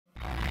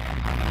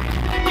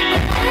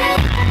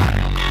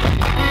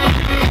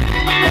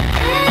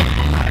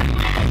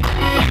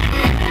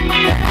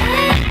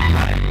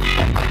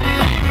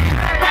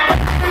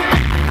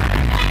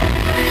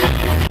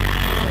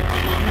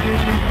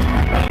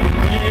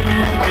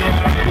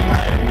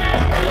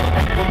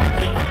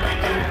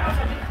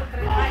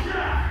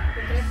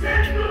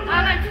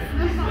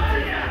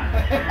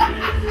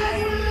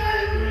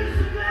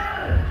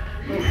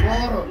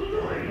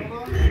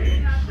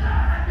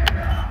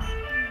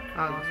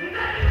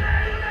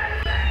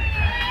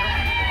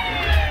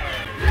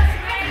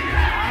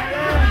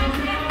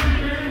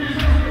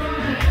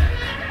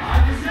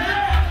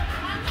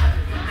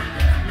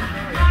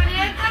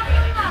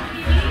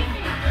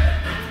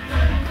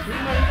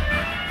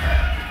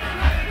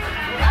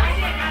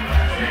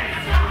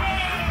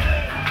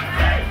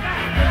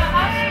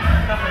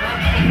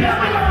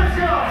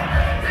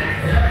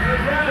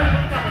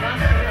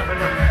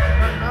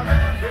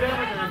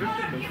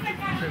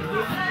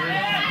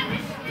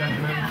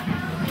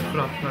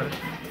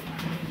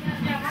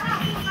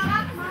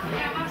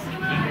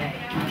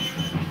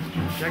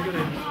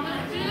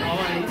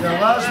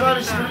Yavaş var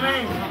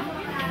iştirmeyin.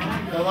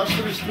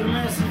 Yavaşlar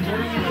iştirmeyin. Siz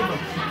geri gidiyorlar.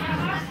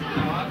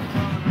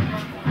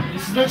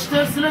 Siz de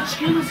tersine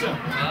çıkıyorsunuz ya.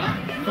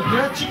 Bak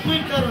ya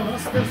çıkmayın karana.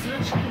 Siz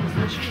tersine çıkıyorsunuz.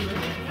 Ne çıkıyor?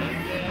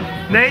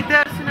 Ney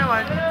tersine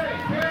var?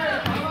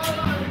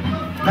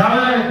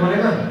 Tamam,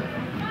 kolega.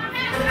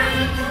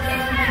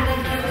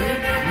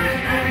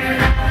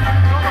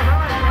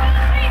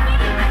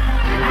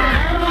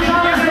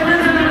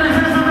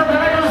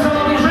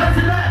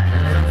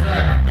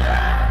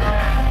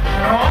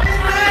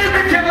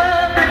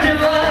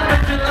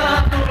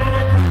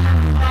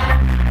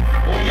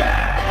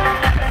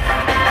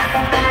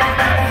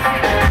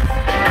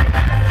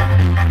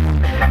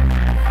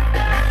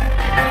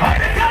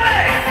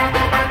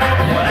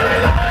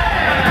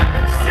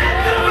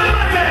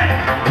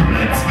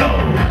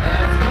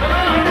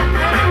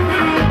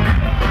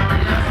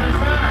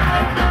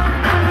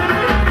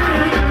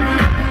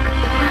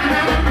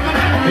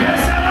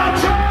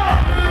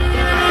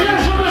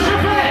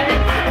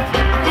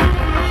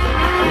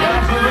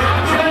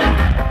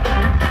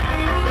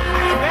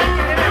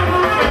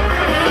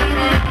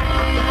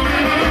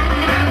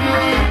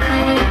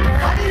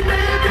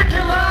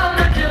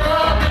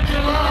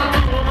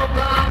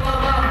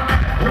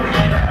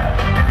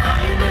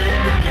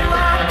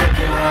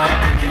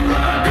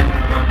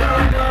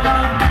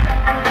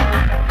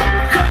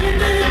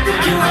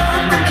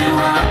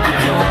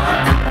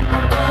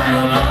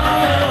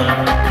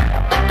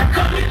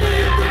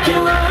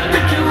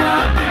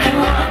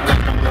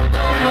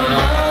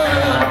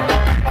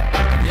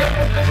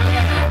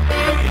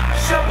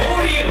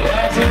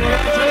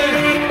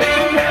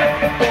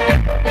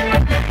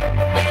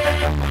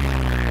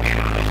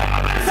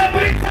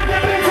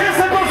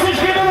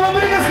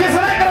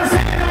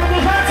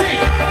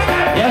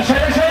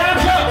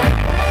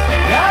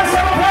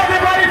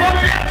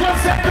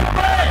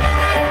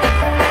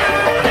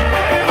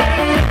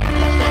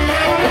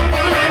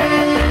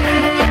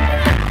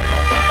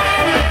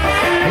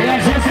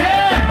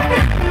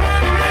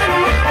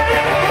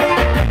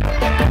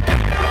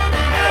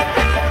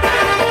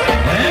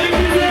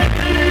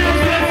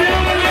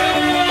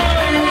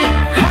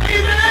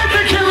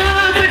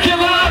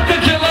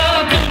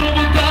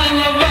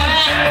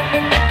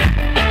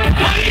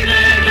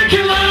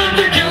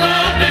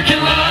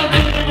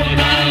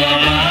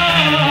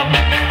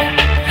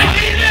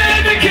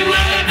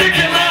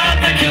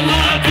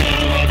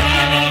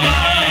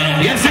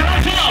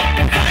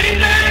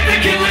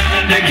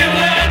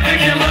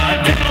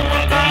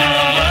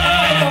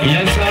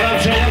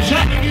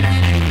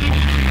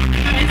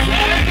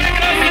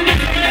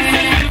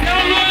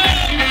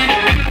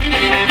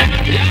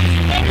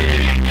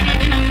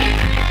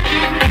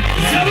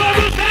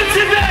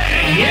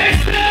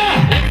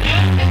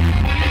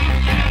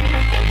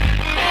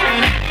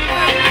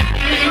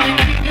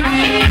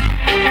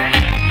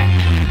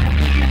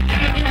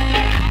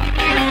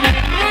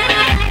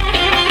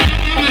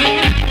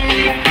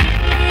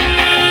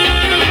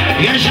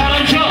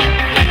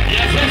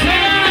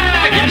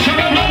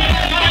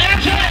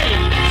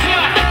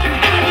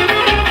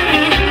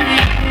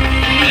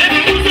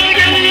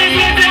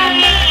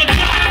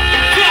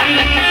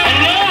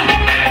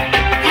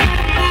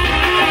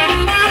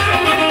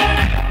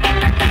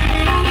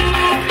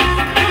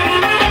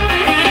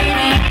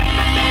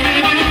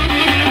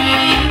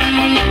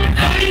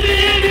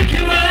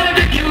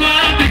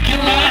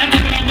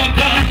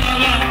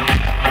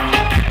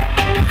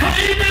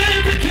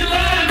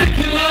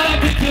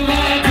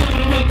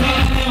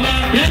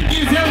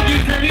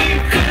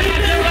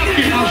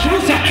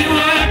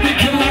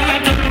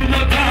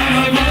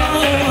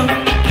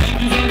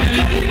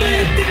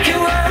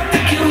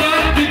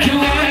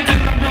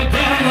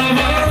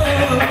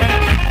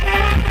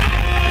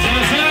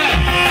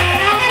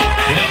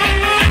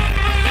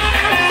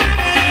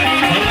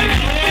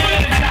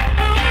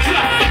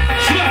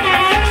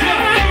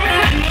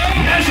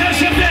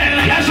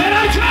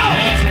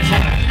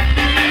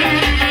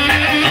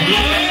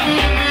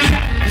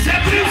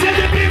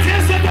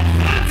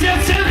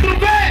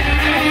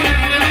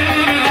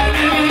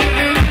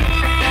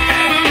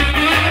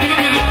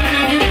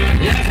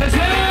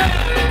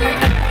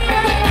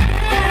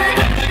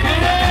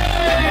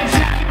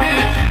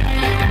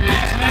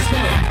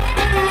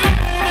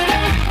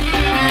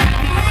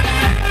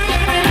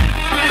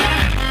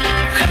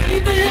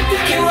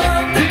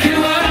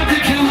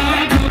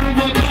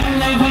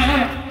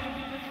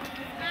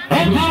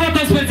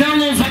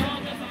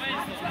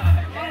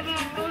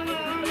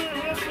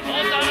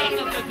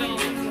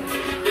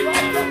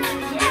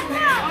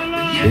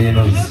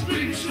 Yayınlarız.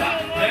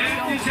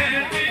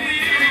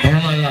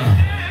 Eyvallah.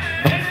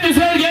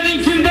 Güzel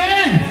gelin kimde?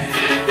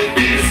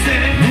 Bizde.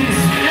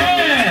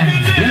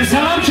 Bir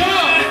selam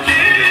çok.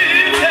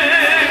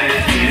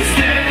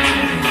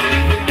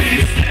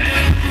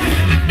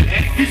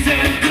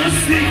 Güzel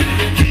kız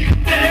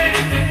kimde?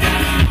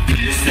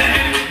 Bizde.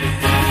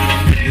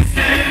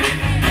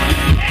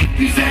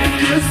 Güzel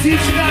kız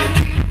hiç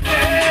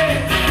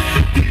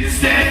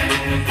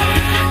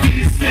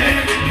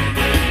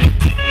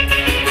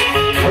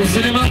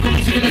Süleyman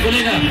konusunu da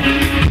kolega.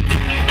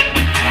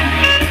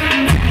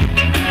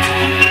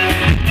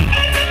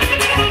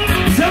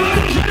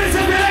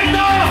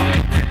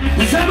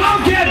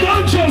 Zamanki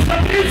donco,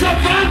 Sapienza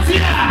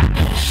Francia.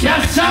 Ya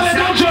sabe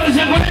donco,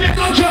 se pone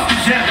donco.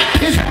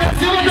 Y se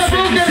canción de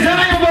bunker, se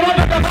va a volar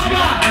de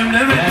baba.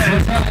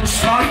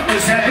 Sağ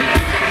güzel,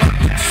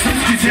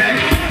 güzel,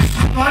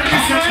 var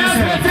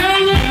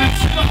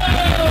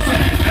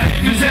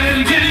güzel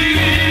gelin.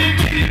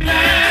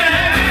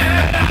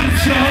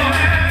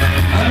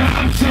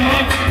 Ramço,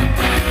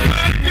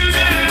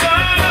 güzel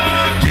bana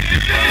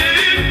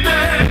kimde.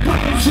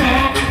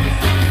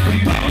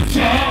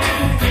 Ramço,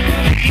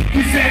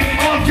 güzel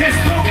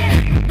orkestro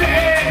kimde.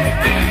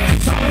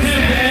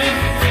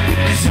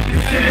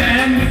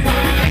 Sen,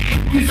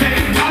 güzel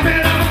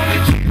kamera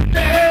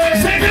kimde.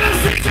 Sevgili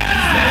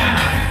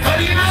sıçar,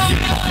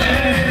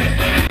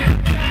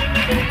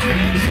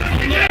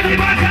 Geri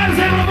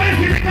bakarsa Robert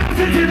gibi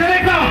kalsın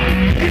Cideleko.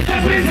 İşte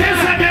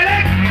prinsesa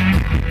melek.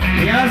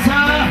 Yasa.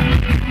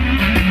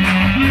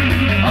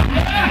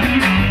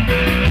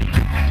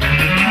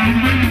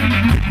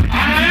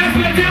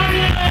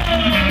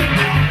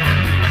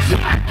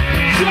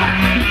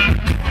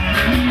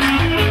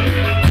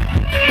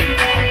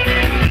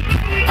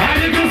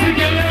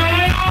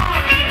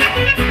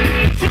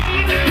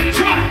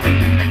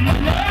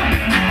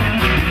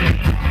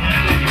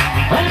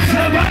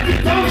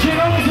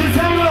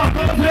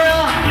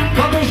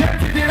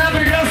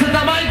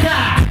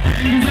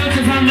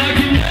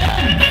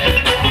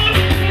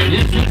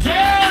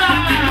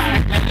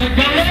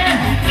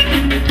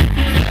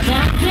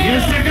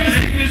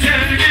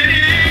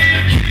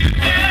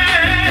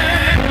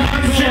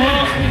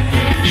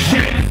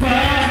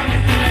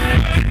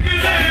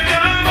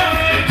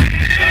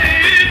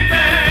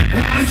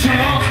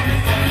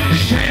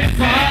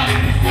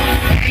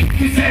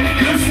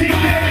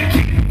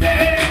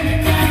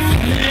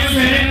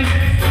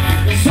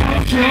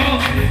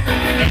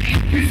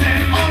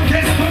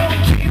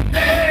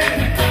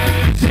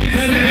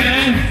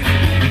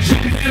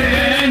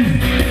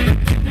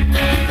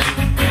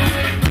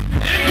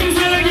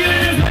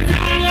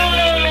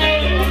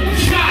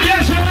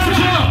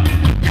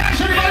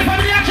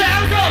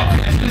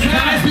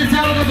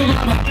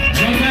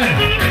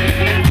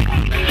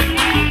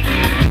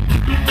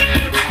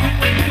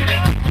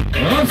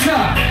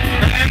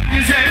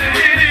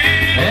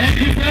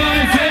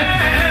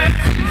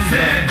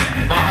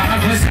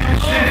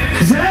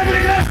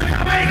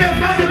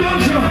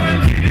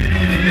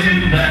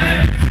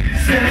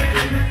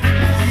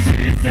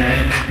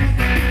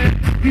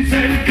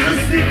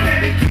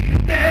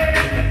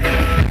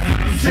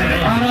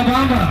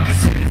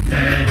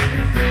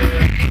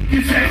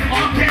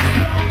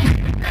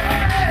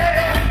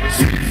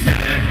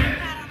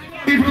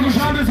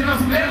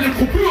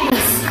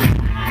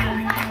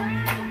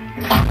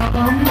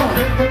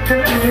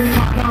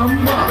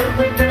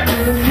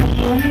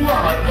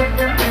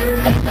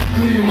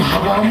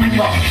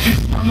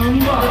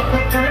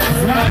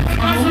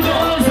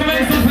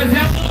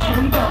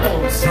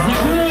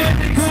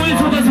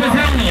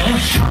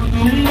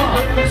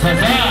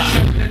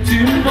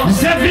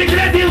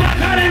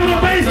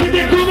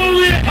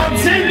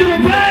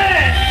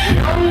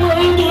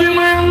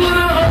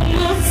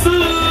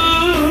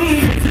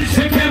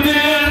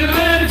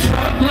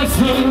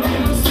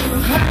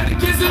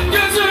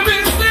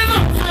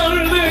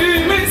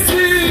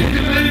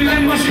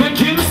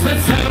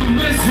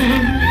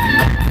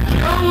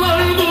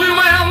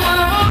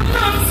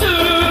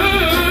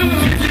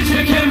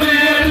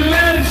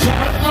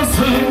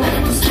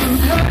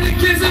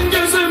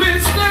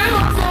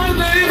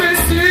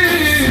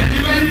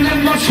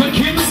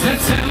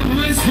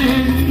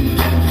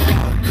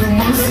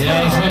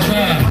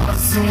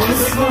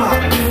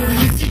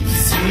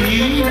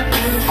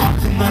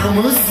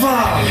 Altınlarımız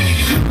var,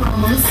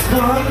 kınamız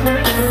var,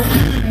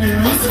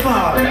 ünlümüz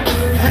var.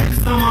 Her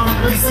zaman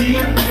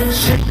bizim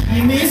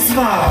şeklimiz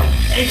var.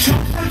 Çok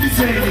da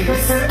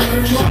güzeliz,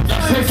 çok da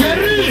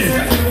şekeriz.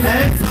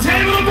 Sen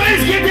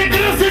Europejskie te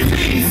krasy,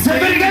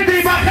 severgende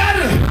bakar.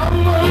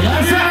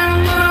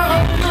 Yazanlara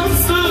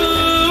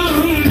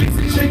anlasın,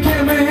 bizi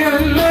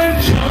çekemeyenler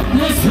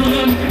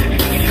çatlasın.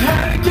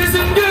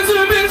 Herkesin gözü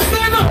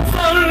bizde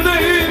nazar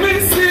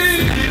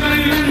değmesin.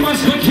 Benden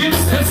başka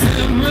kimse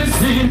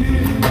sevmesin.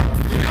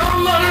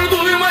 Yallar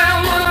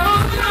duymayanlar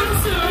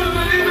anlatsın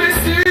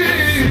değmesin.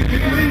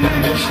 Benden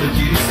başka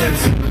kimse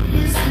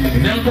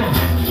sevmesin. Ne oldu?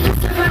 Bu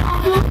sefer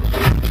oldu.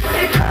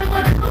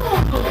 Karmadı ne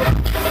oldu?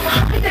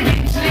 Haydi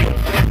gençlik,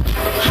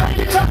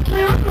 haydi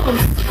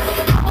tatlıyoruz.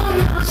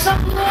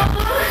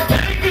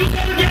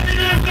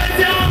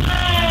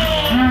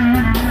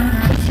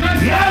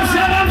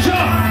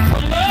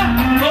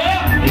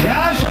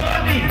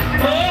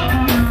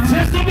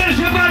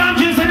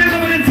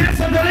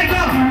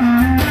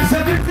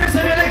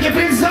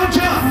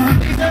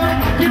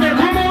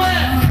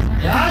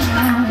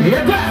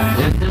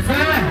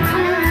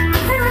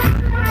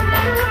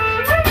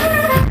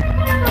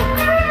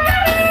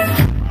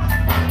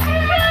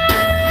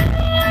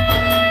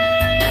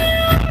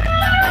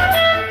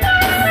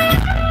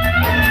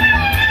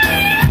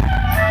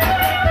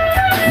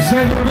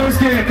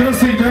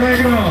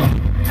 negro.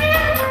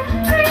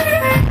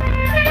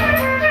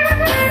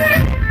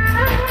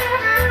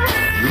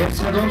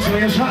 Jest Donco,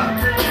 Jesza.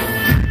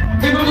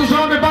 I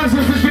продължаваме пак с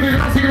всички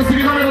миграции,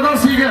 красиви номер на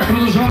данси игра.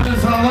 Продължаваме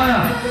за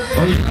Алая.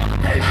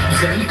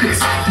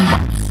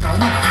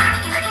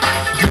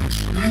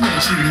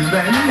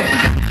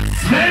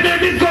 Svede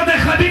bitko da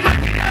Habib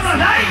Makijama,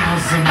 daj!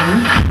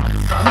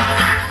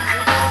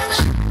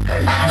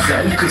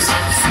 Güzel kız.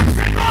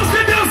 Dost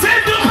ediyor sen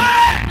dupe!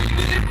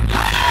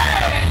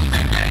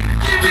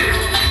 Gibi.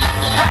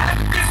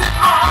 Herkesin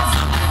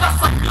ağzında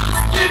sakız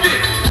gibi.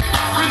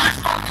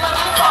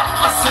 Düşmanların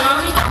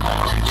patlasın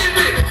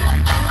gibi.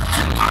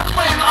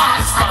 Atmayın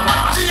ağızlara.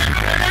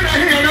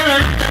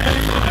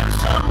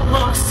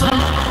 Çalmak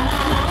sana.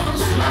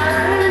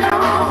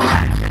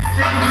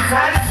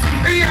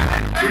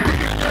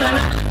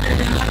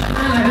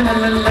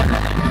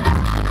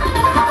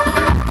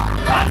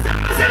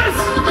 Hazırsınız!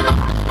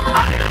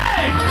 Hadi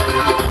bey!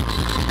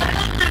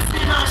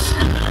 Etmesin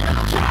aşkım!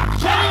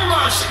 Canım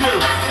aşkım!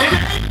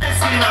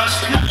 Etmesin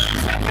aşkım!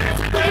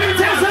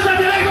 Tersine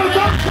direkt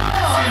otur!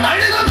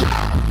 Haydi otur!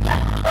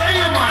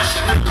 Benim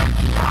aşkım!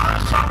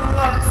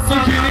 Maşallah!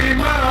 Sakinim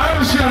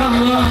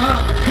maşallah!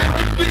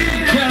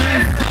 Bir kere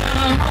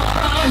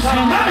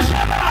sana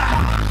maşallah!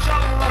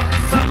 Maşallah!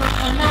 Sana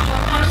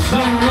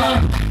maşallah!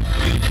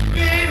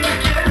 Bir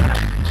kere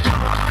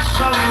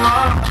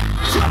maşallah!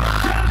 Çok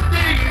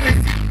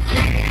değmesin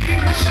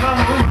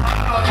inşallah!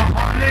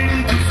 Aleyh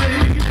güzel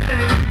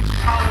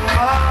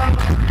inşallah!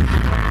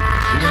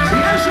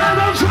 Yaşa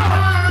Donco!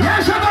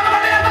 Yaşa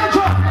Barbarya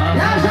Donco!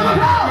 Yaşa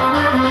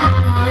bakalım!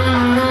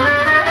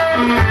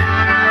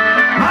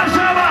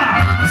 Maşallah!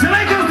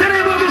 Sırayı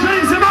göstereyim bu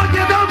güzelim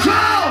Sebastian Donco!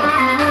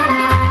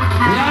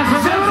 Yaşa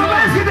Sebastian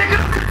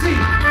Donco!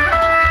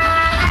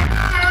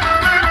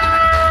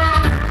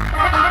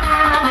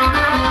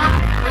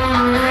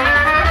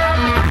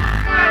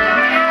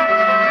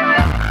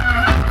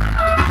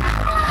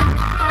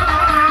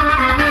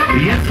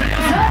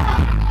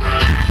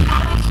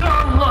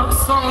 Maşallah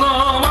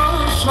sana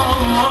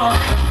maşallah.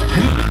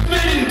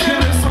 Bin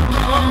kere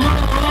sana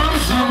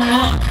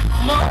maşallah.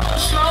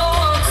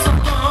 Maşallah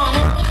sana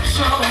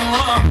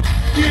maşallah.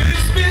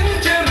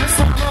 100.000 kere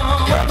sana.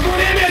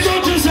 Buraya mi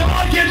Donco?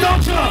 Sebastian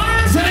Donco!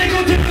 Sarei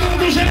continuo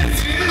do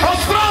gente! O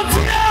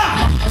Francja!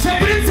 Sei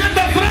princesa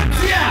da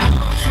Francja!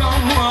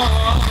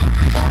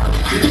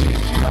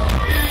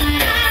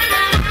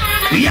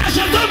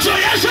 Yaşa Donco,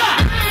 yaşa!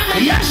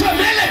 Yaşa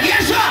melek,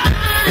 yaşa!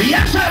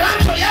 Yaşa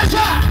Rancho,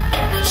 yaşa!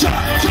 Ça,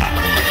 ça!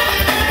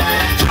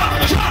 Ça,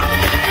 ça!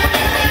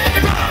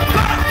 Pa,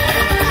 pa!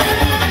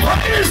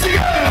 Hayır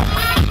sigara!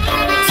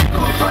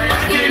 Sigortaya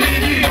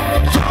gelini!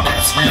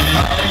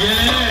 Sigortaya!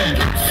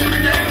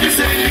 Sürüne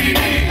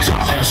güzelliğini!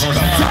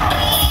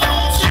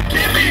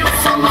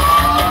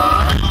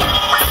 Çekemiyorsalar!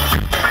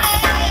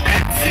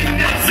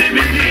 Etsinler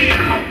zemini!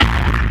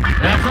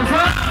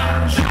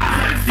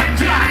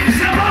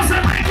 Se possa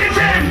mai che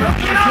c'è!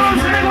 Non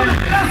se ne vuole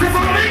classe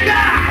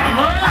polinga!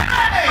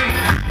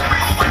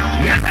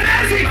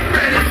 Yeterli!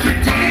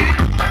 Bereketi!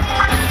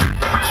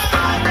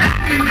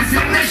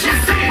 Hepimizin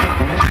neşesi!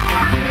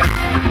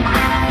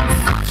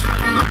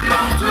 Saçlarını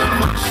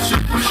yandırmış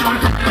çıkmış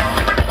ortaya!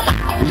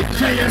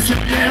 Yaşa yaşa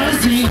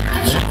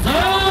yaşa!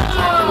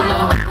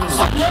 Allah!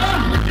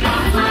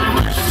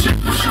 Yandırmış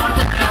çıkmış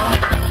ortaya!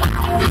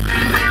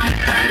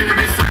 Üzerindeki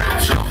elbise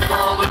çok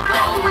pahalı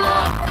valla!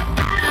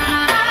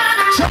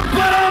 Çok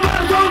para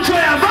var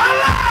Donco'ya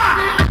valla!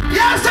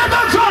 Yaşa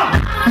Donco!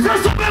 Za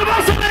super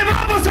bossa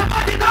levamos a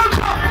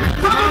Donco!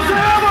 Vamos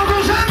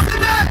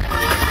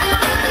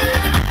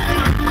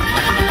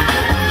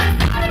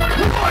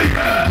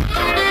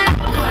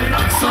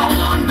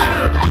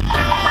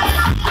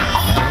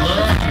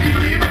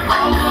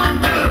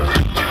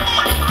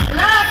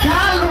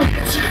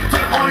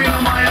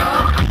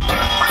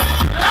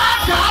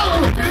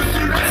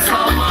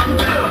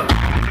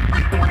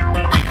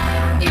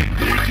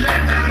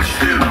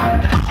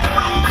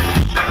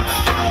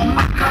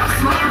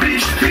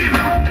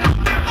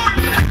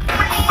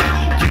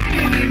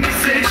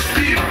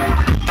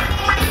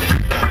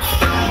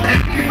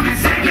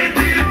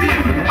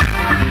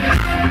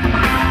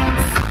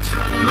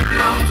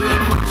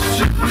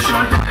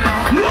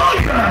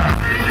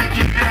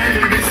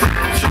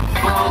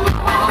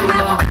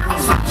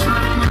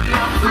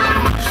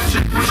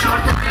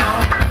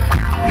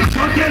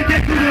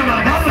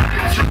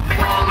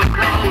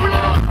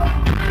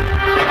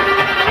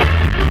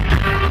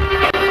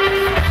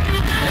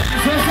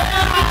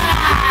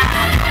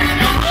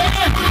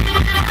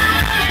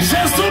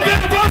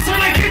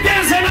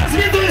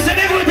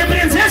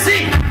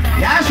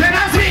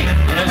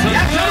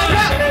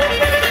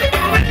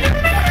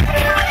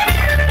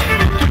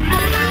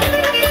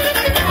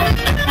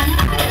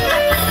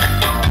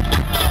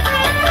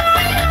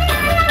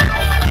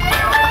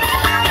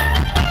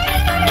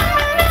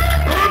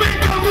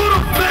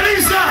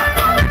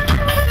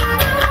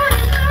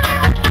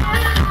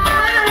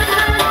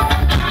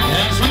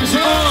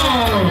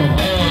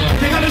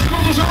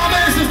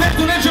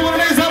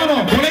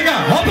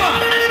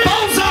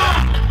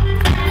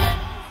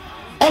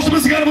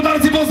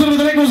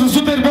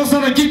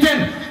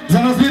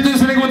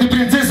са неговите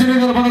принцеси,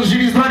 нека да бъдат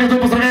живи и здрави. Да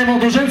поздравяем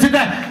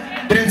младоженците.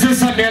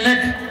 Принцеса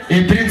Мелек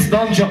и принц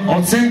Дончо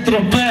от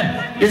Сент-Тропе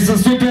и за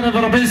супер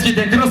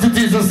европейските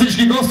кръстници и за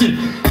всички гости.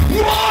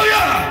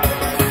 Моя!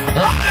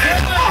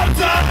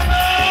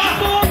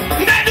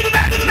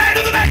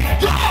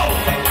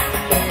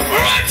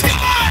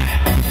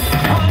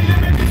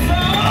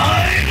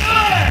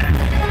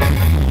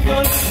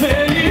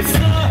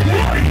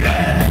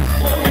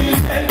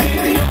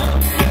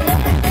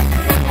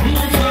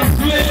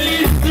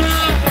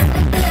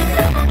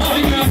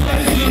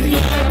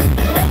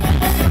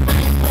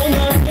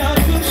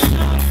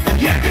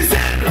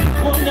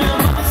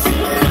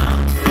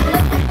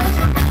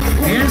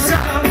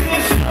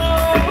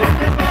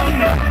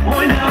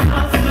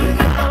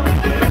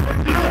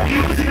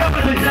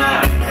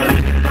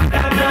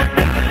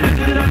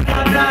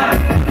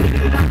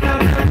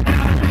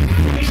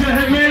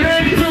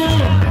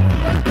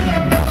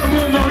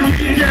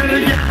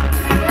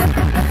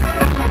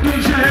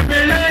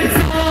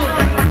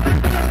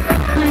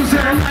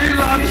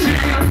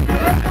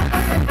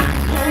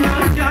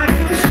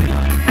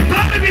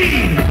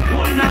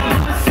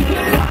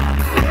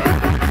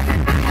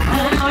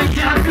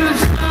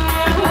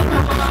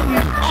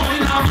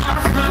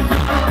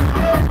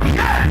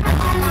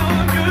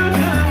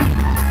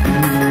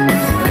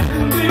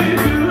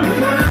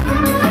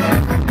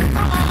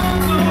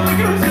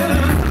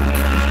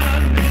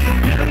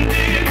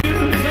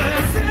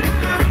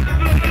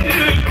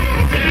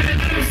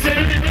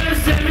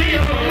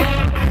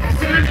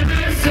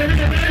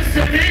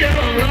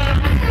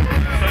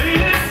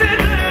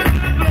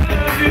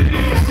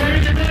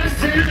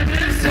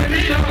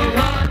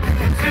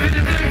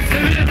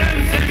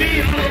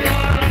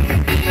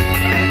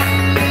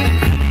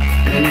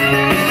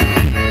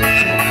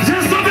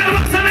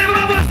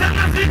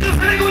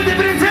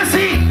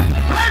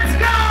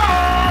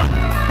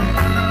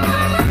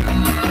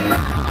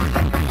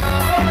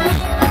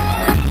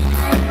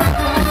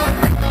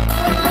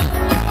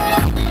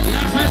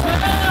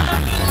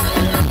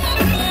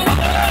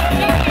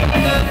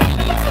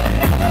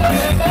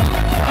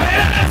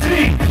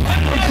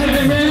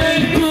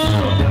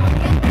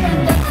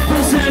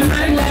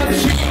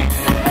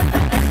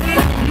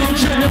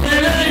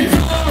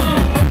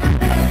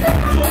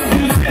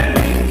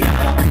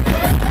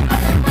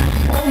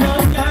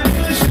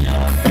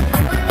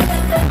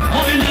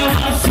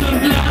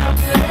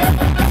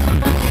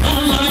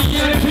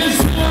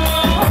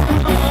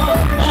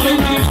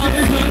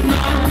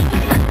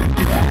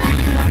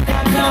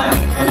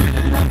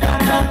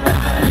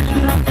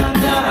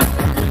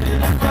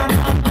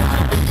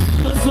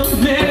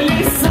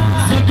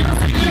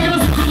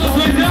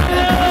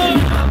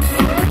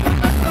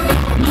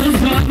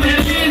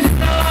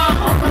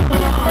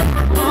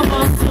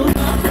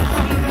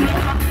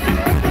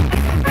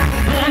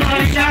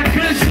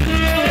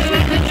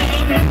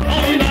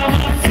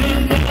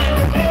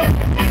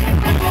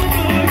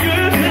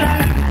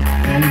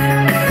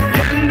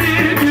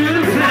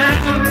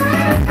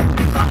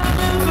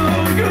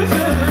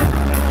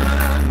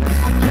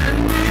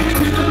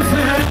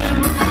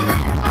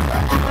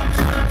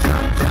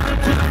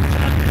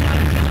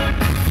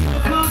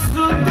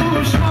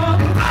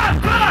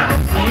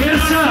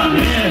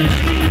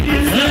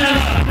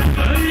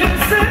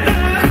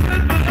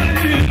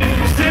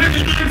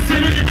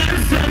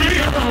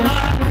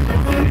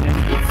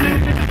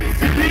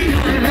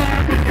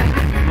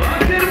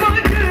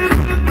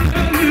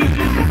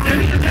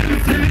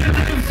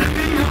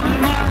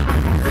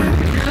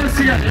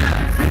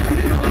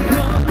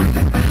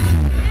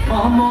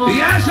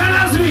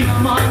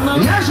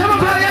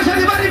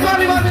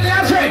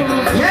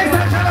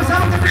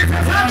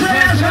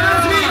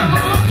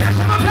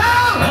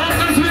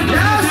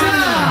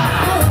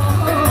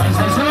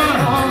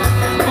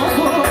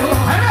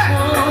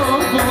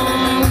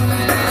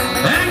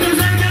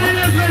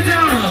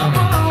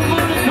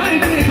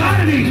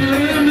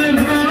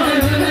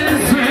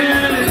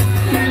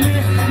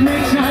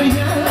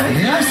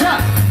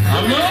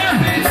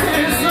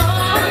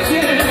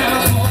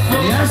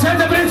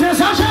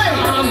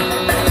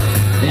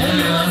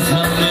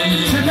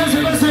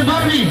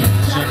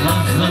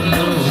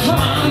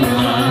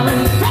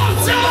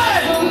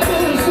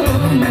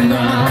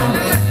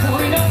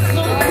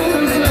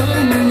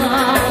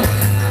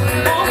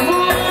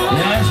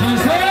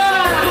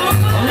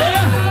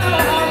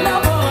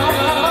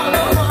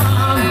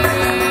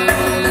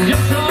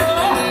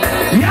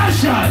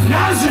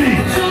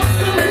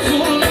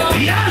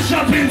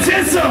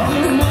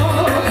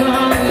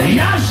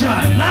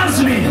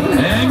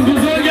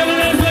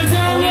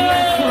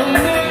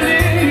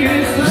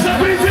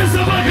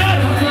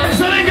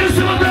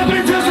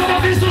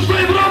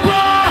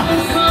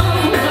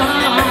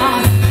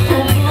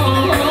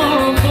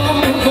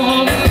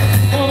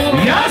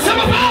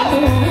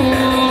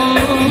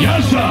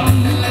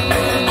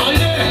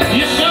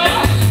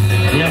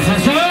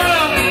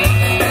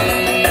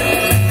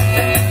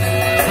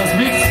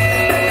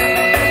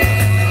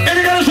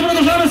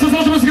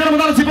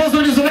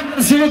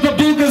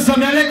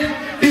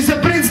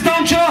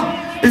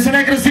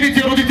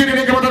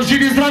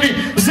 живи и здрави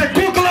за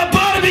кукла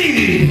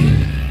Барби!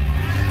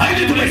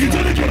 Айде,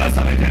 долекица да ги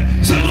разставете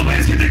за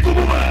европейските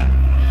клубове!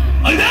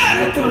 Айде!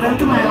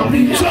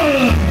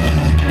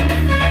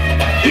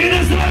 И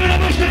на здраве на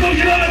вашата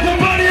оригинална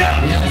компания!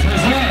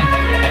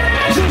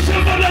 За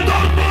шефа на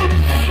Донко!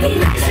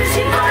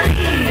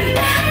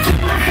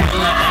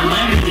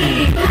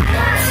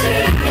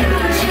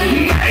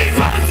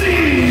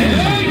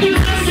 Най-фази!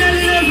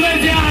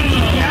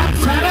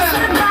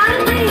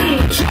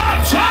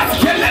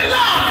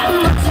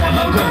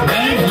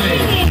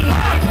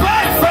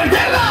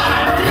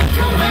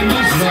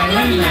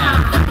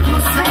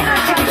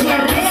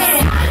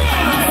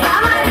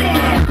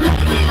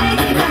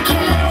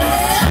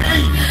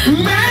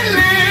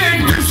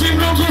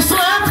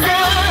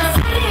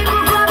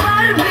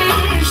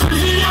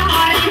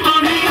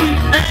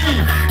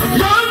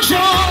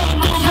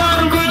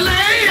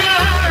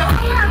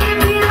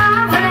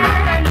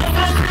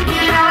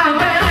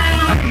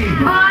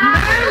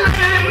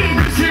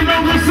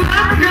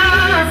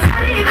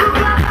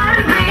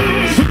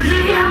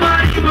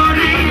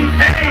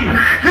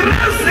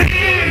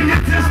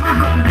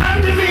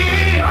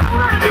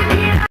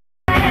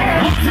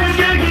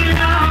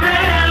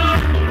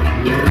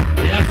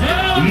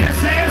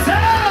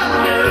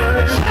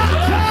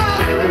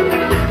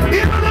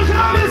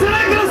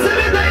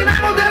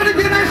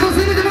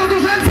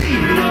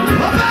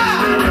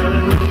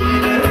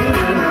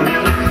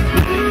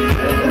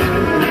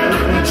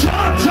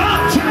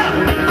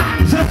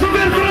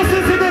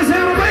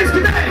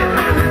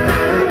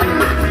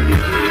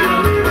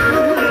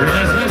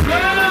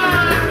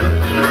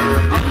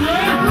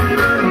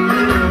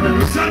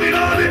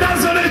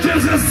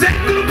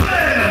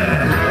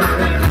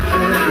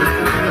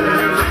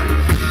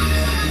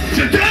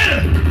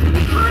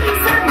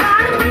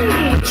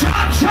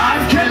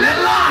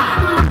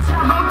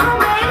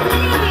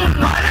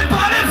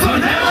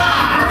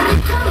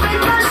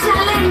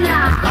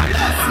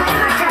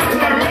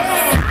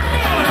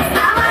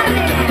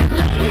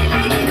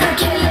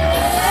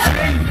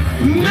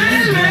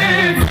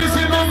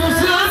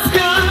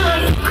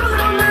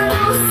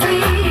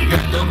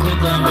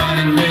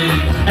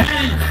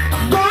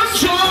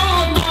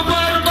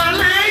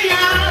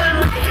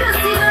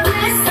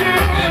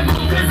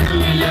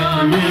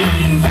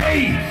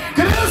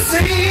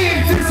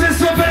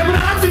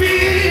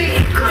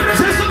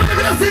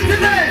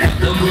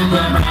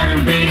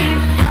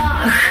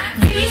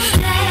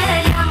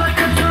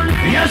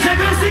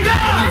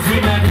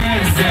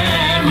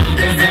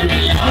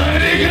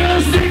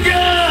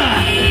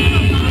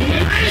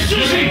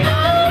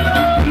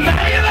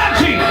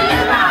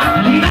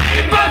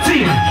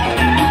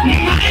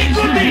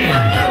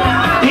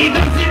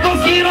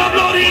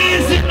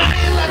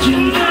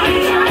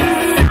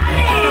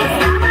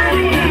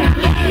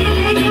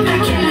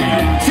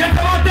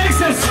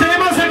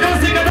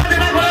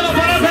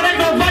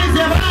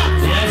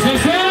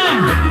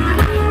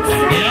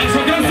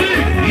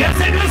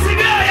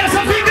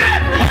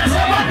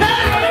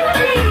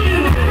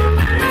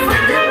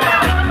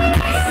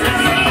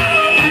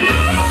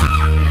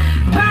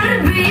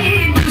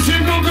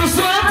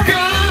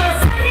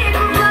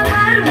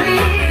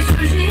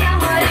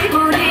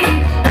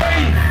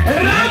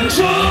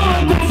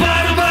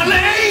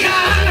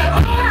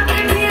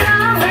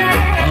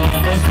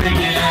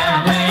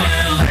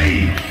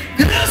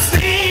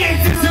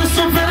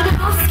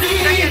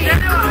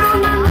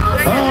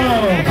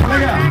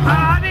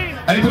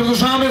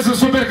 Продължаваме с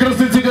супер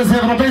кръстниците, с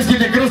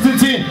европейските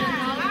кръстници.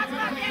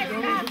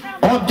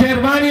 От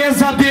Германия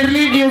за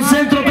Берлин и от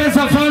Сент-Тропе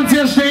за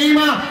Франция ще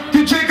има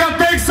Тичека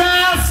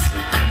Тексас!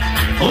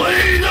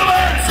 Ой,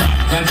 добре!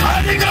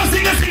 Айде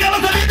кръстника сега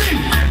да видим!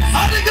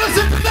 Айде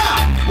кръстника!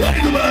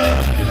 Ой, добре!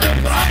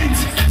 1,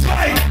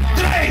 2,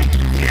 3,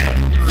 4,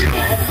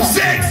 5,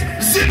 6,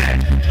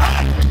 7,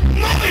 8,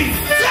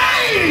 9,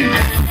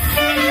 10!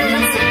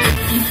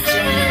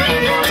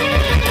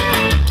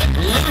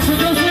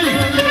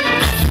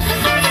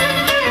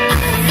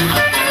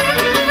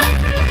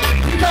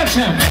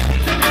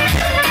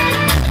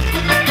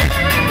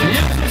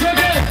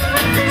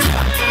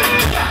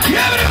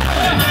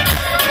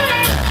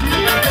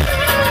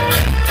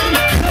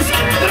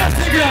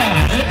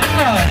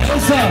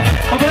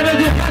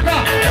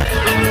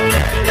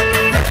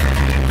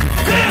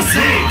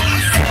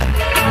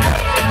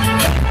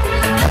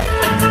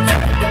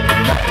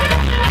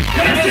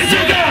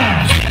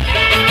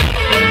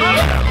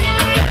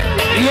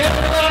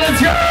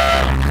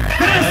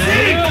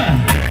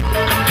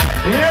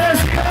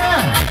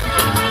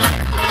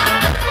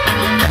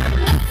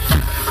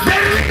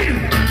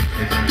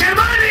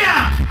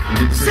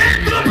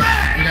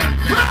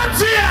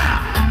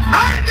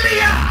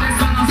 Anglia!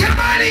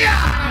 Germania!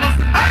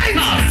 1,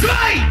 2,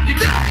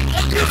 3!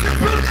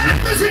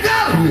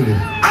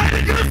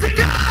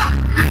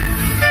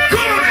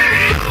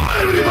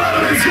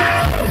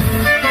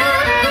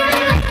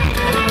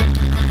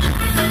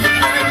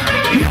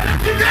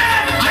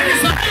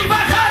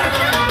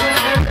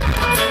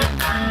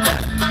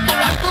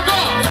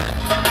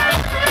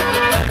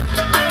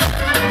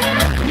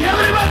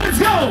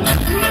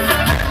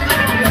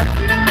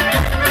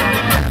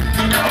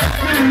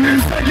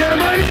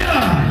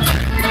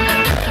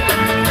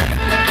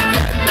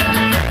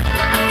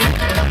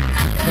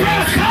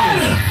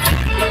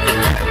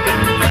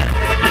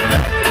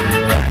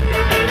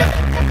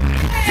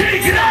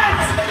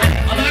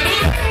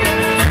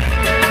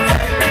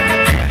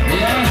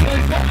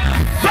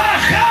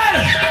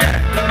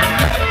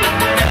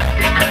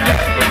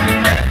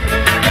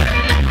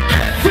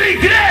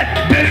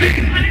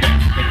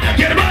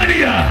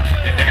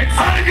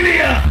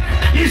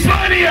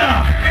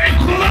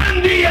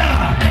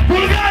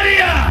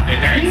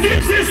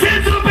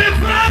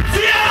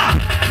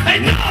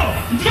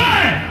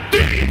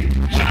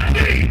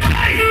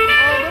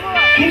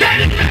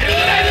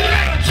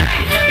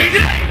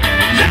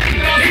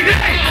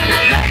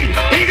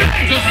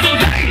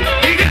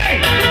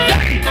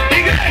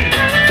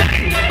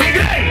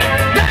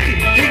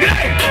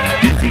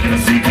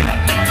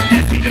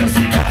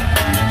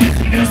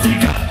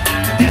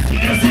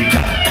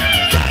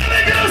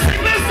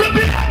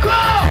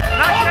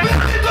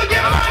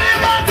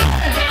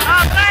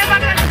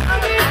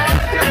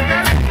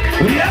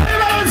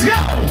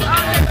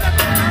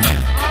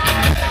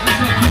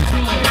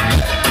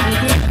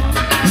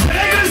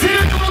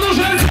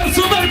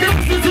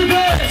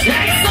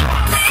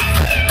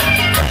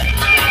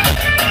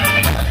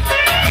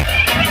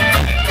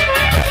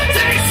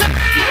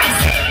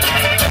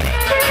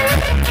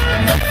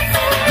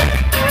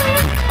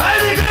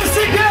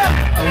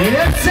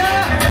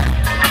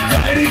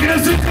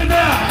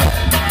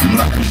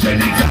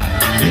 Szczenica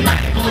i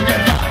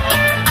najbogata.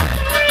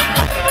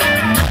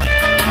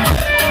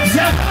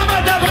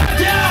 Zabawa dla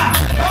bracia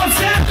od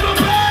centrum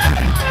B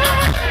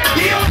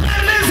i od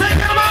Ernezy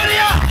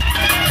Germania.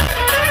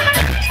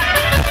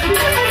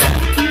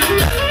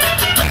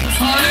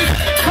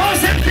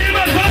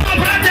 Pozytywna zabawa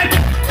bracia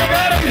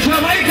i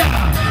Jamajka.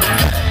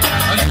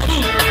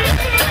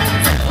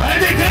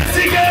 Edi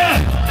Kassiga.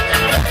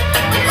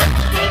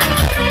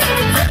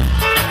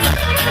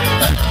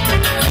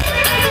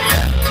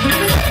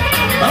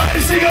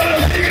 Ai, sigara,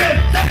 tigre,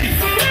 dai!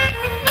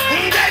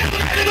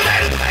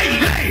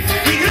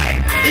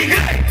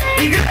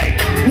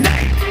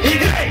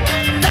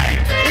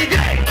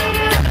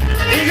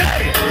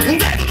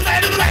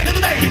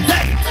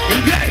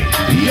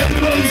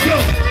 Let's go!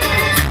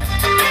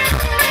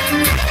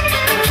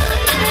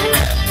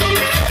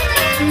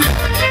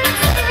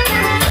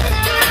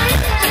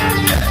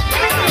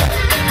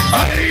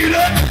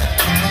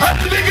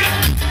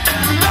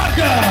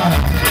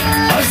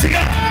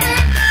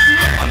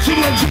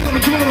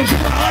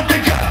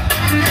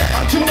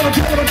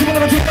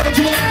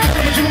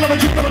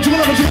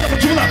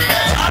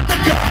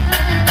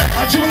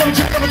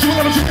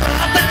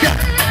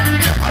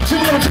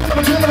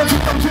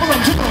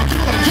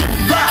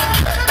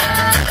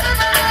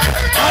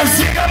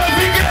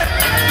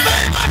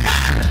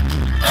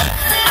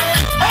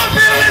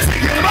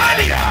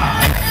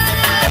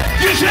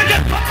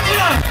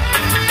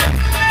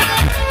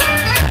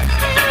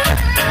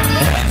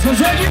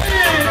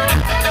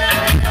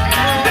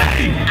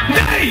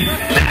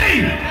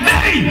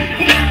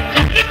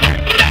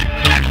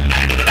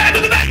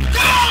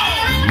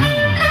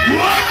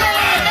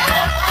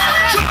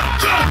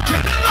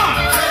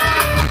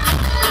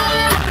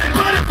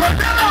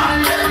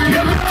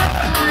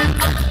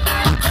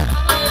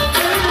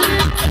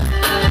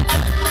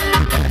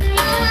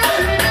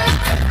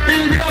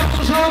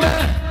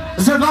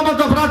 За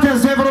двамата братя,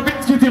 за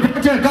европейските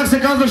братя, как се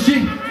казваш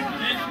ти?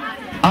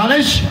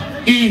 Алеш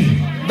и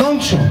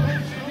Дончо.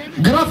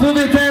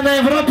 Графовете на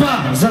Европа,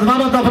 за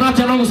двамата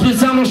братя, много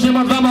специално ще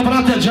има двама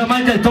братя,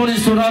 Джамайка и Тони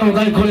Сураро,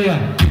 дай колега.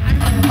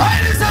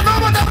 Айде за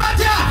двамата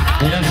братя!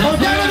 От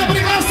тяга да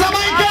прекрасна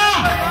майка!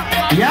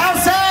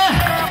 Ясе!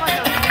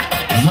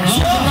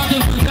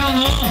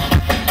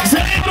 За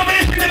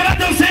европейските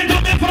братя в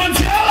център на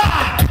Франциала!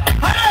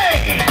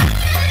 Айде!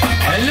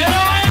 Айде!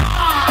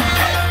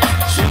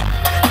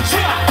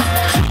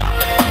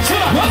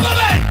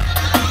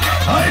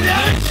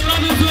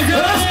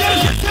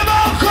 Разкажи се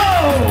малко!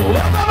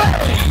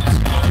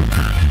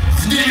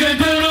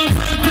 Стигайте на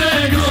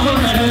пете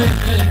горе,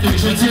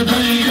 тишете да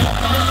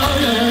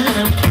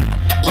играем,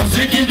 от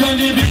всеки да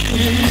ни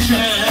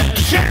бише.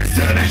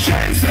 Шенсъне,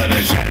 шенсъне,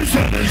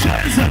 шенсъне,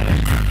 шенсъне,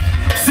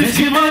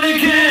 всички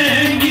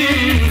манекенки,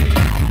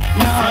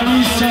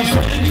 нани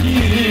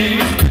шапенки,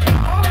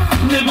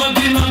 не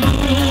бъди на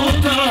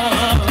дута,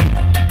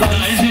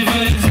 дай си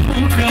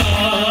Фейсбука,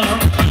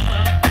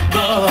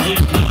 дай,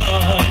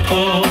 о.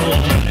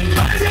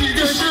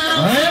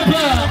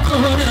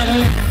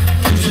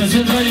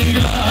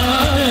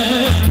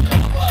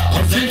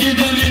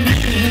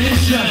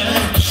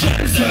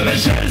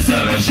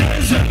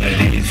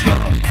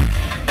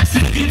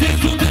 Всичките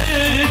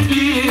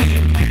студентки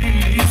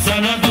са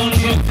на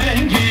Дончо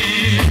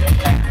Фенги.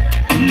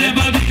 Не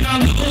бъди на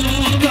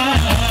луда,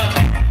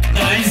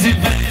 дай си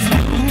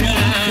Фейсбука.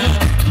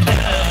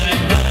 Дай,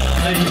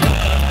 дай,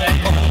 дай,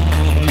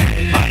 оле.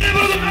 Айде,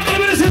 брато,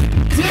 брато, се!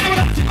 Сега,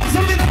 брати,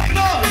 съм ви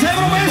директно за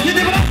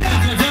европейските братя!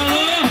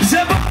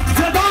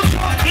 За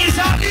Дончо и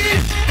за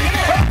Алиш!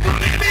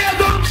 Любимия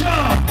Дончо!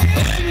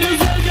 Не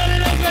зъргали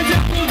на пътя,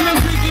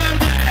 красиките!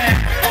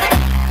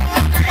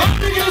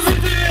 Айде,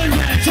 красиките!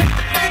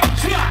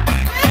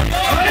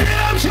 Айде,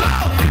 Дончо!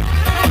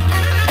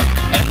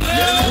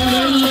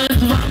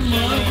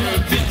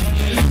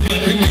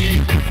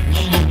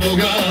 Много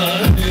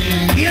богати!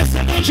 Я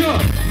съм Дончо!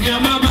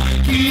 Няма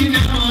майки,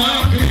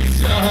 няма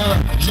криза,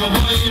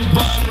 джоба им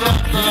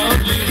барата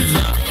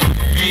влиза.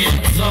 И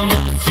за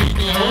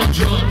носите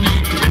Джони,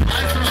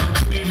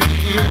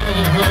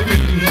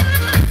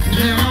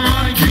 няма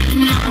майки,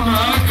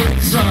 няма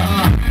криза,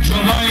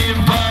 джоба им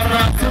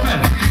барата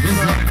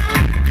влиза.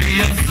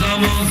 И за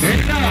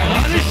носите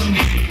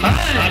Джони, а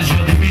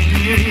Джони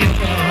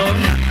милион.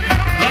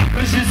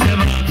 Кажи се,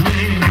 брат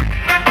ми,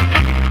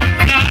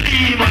 дали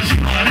имаш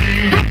пари?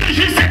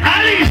 Кажи се,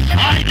 Алиш!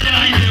 Айде,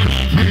 айде,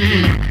 брат ми!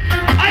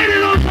 Айде,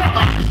 Дончо!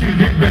 Аз ти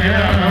не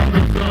бея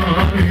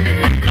готови.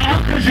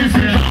 Кажи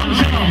се,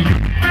 Дончо!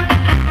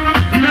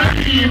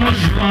 Дали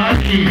имаш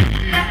пари?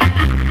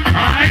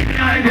 Айде,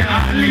 айде!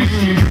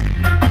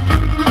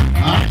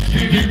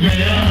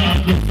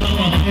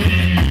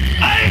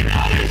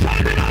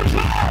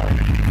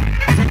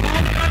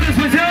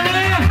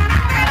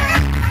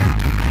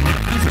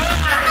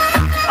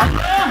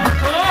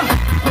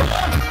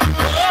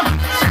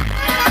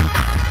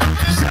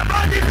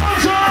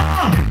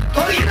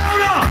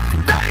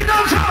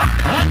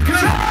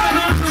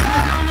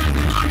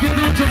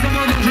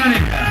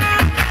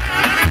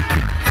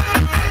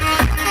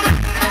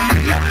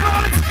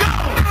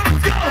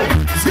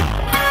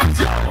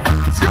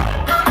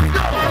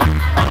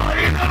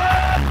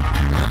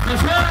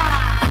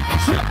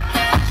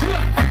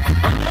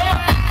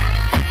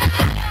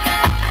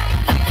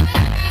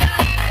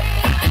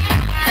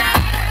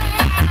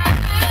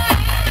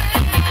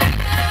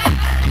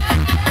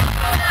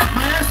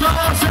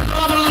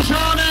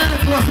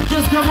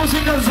 Essa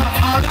música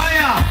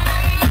Alaya.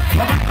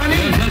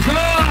 Ali.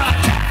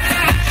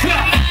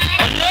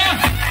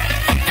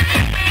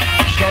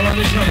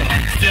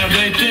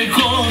 Stjavajte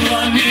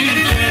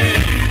kolanite,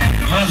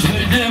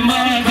 razvojte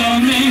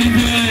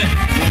magamite,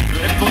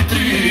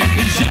 prepotri,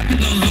 žak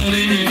do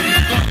zori,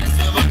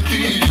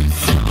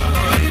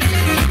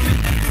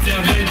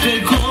 stjavajte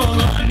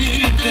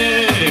kolanite,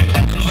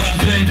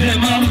 razvojte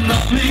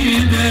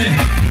magamite,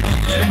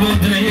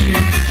 prepotri,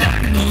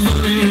 žak do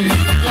zori,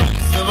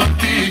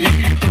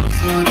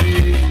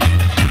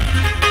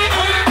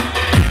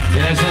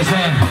 Yes, yes,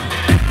 sir.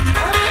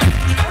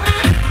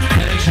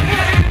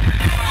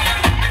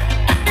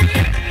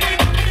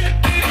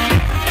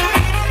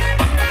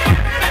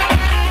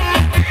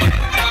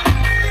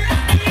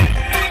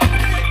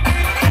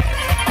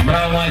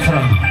 Bravo,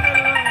 maestro.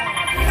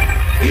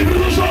 I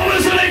produžavamo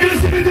se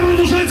najkrasivite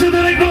produžajce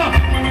direktno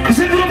iz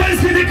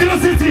evropejskih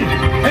krasici.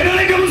 Jedna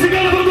neka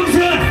muzikalna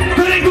produkcija,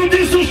 direktno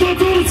tisto što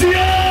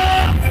Turcija.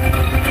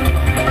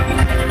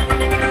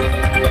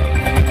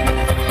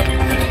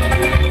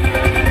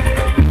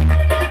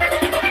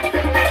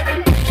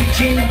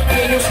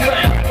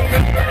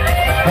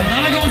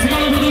 Една нека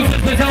музикална продукция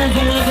специално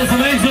за младата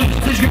семейство,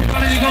 всички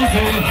поканени гости.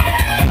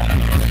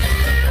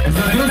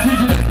 За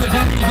гостите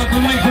специално за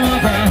кума и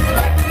кумата.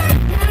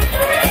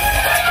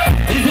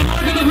 И за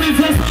малката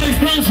принцеса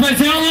изпран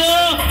специално.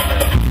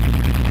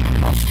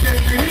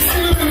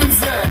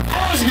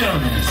 Hoş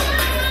geldiniz.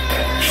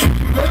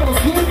 Ben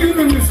olsun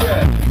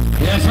günümüze.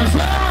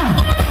 Yaşasın.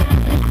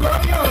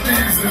 Ben geldi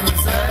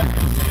yüzümüze.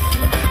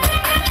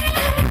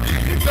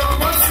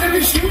 Damat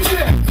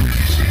sevişince.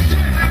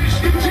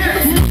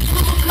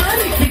 Mutluluklar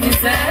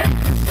ikinize.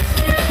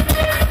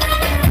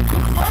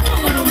 Kurban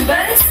olurum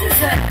ben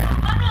size.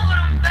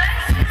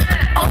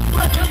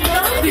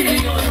 Anlatımdan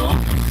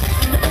biliyorum.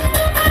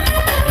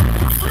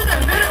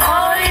 Sınırdır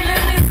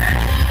ailemize.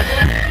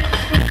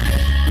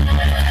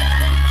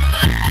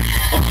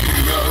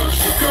 Oyna,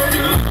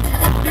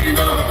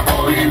 oyna,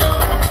 oyna.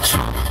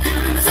 Çok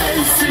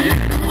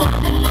güzelsin.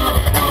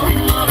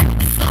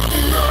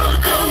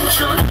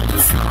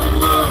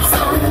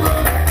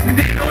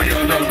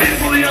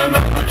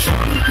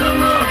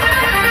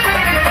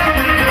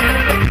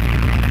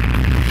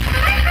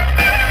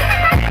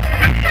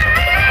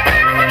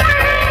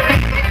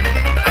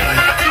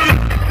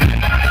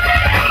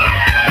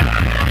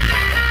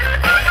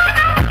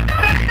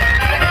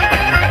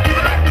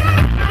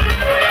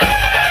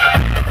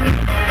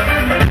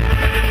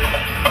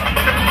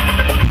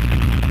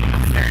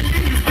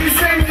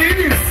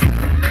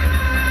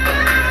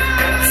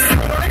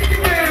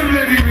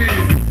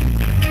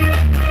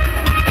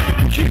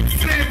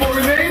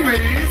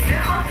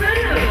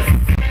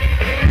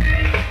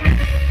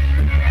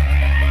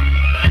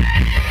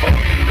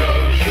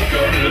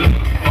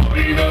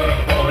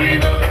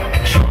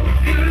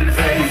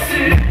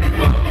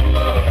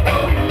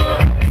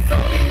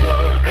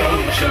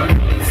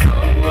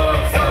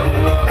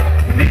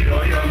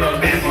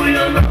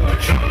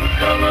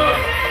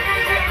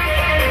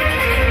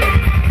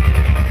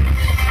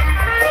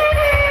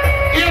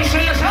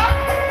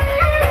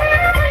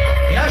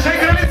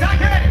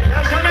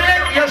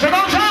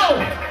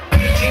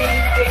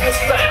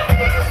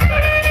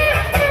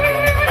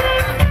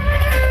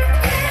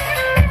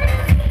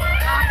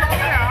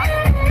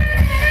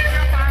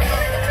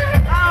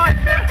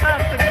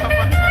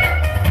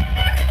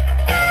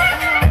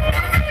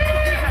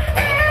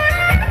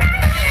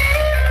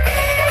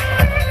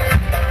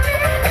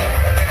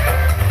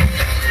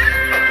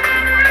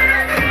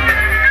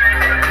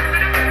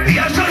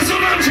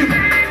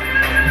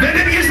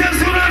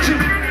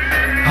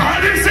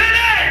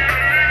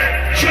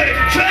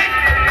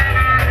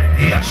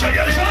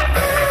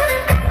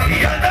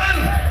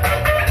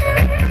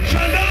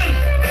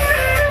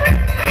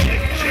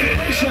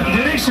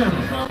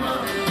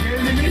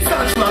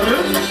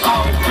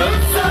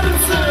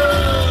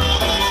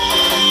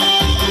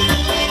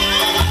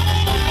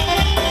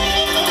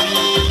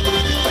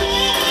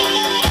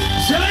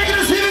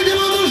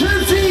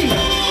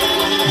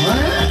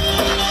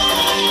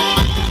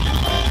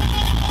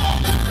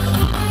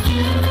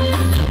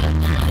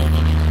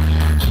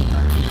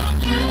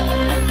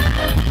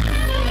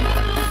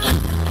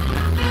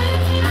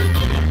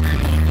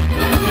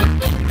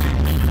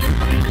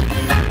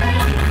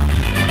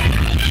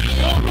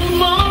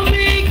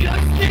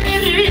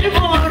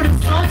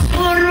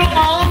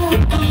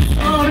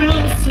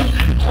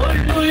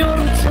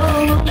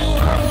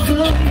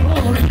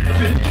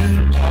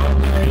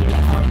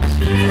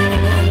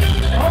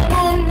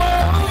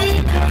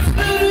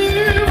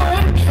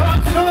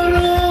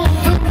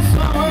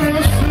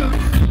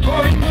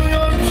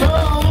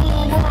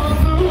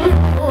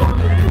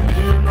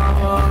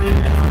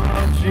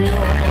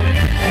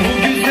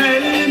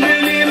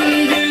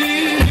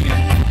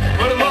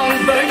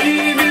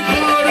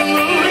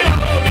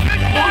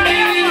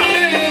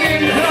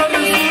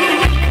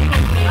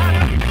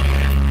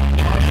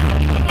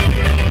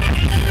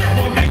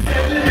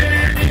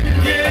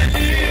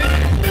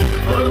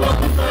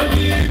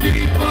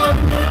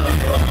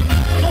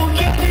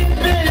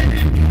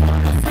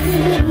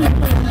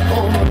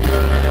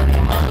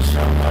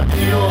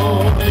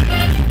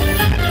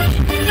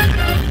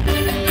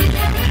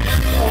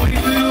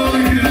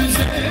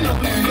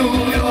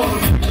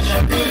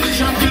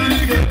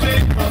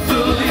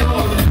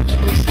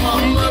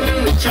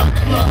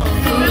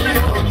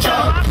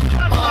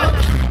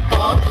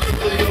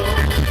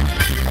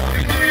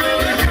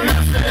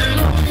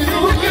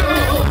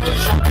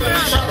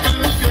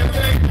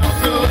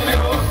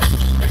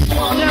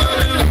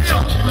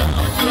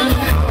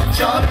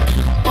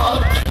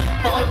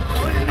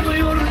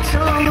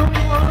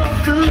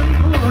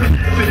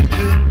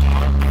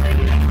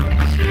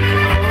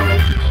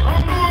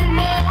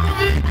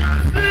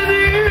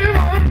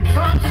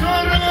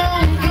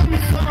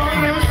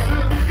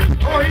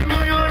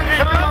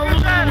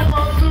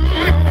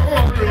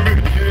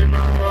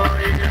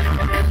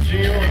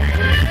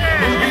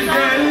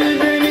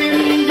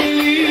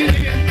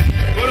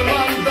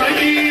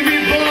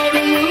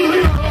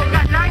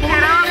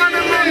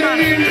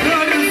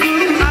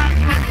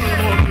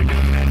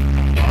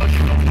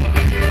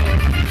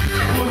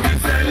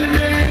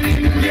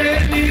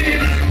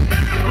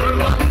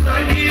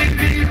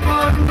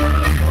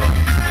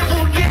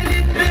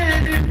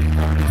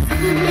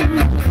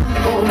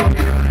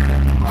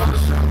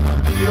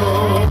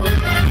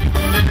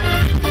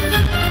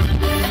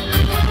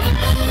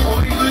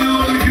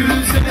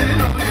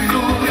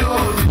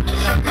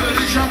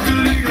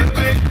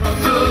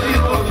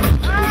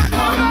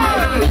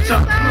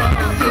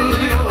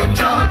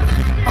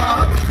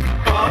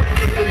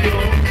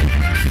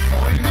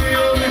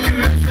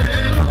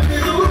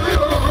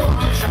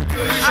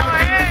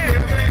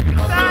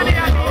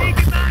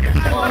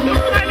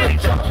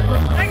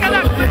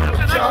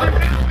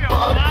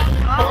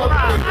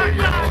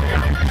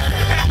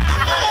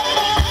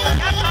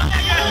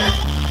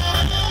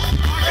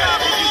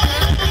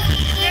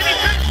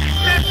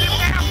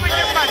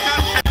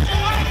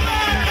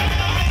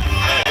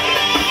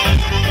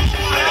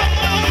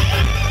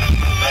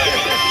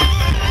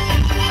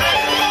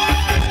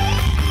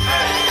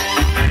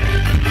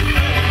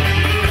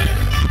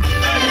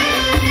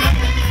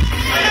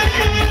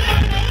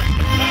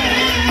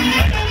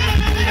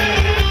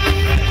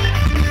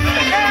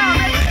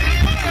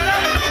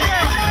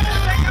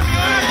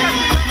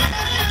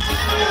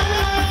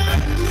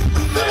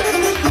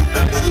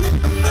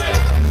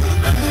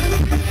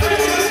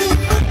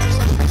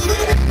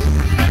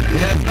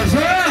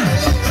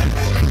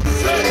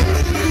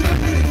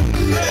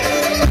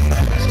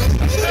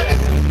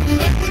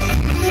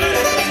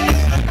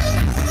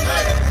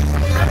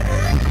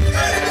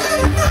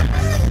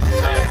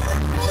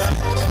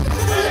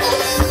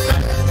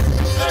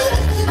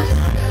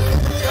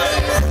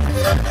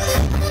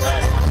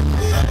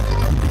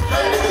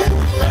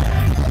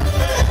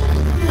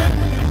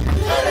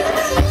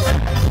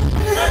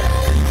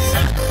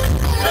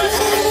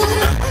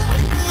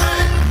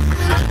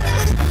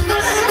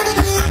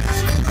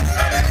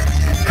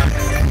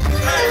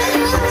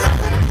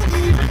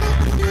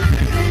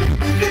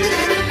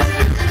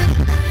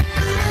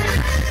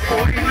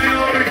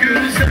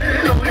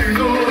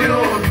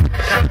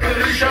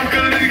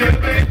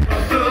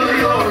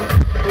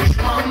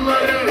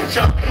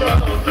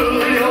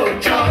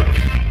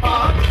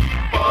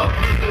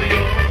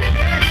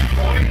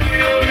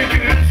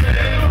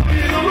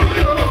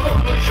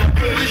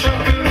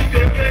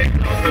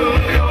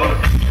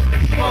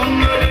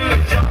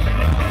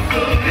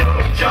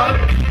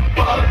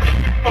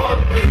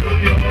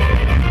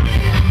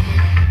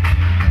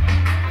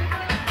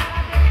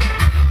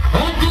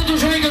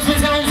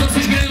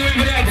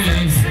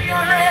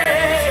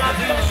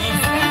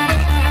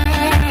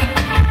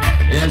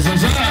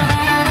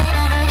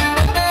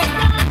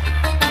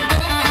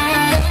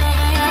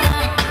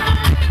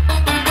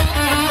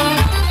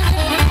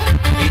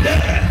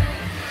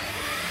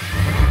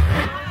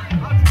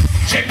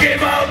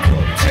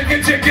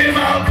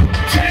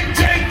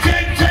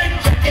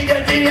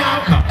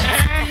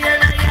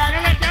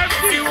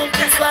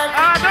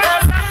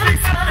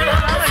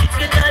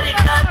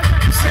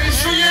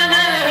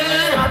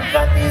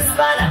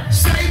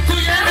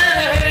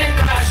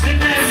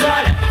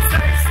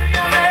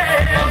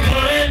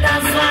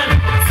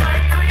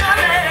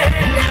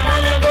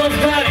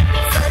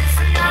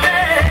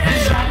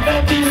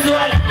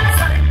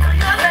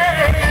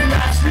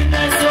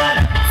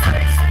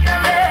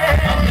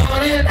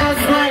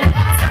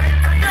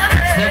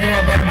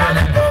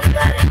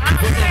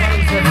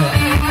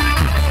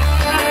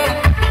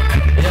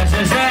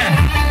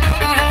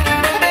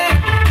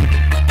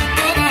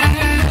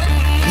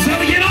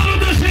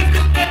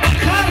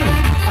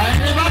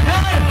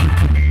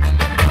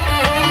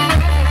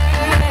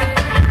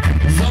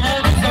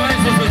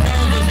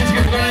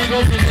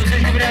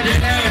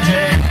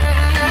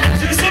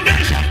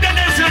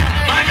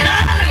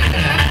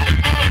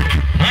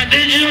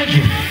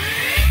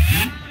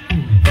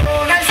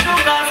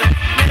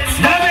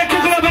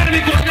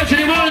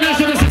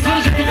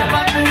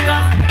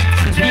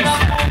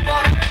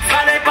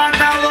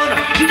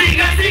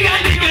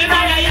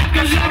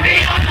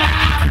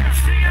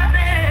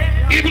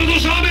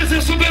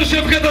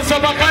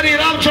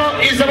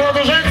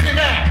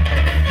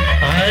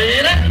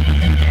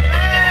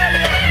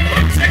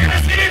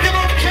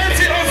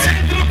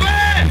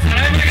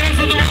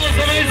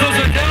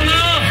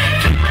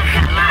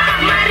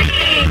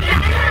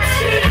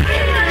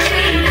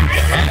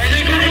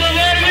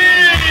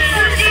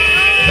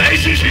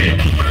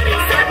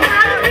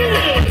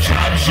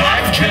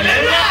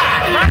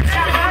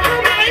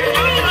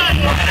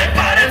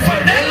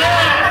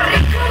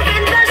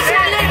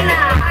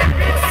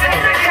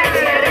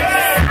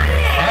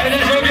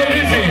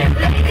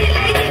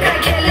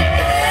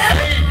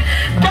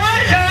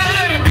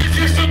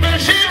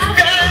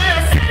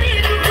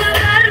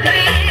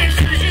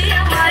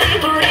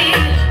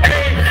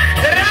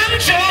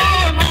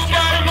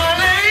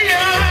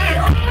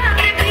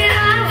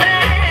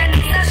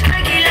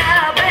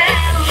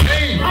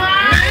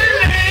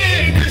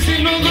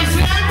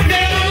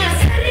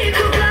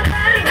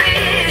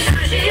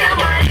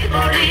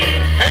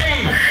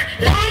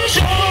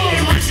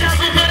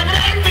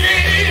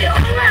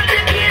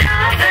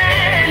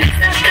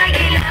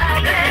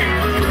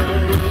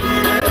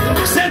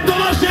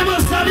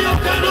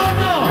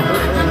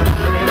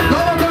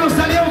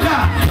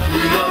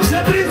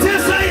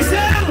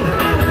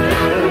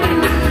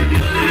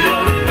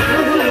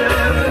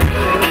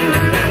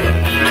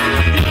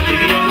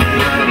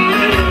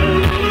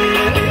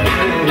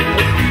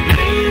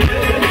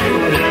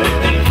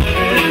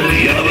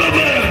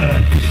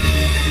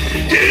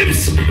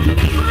 Sims.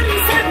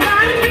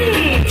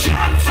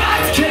 Çat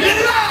çat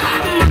kelila.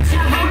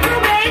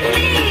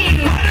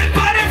 Pare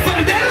pare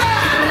fardela.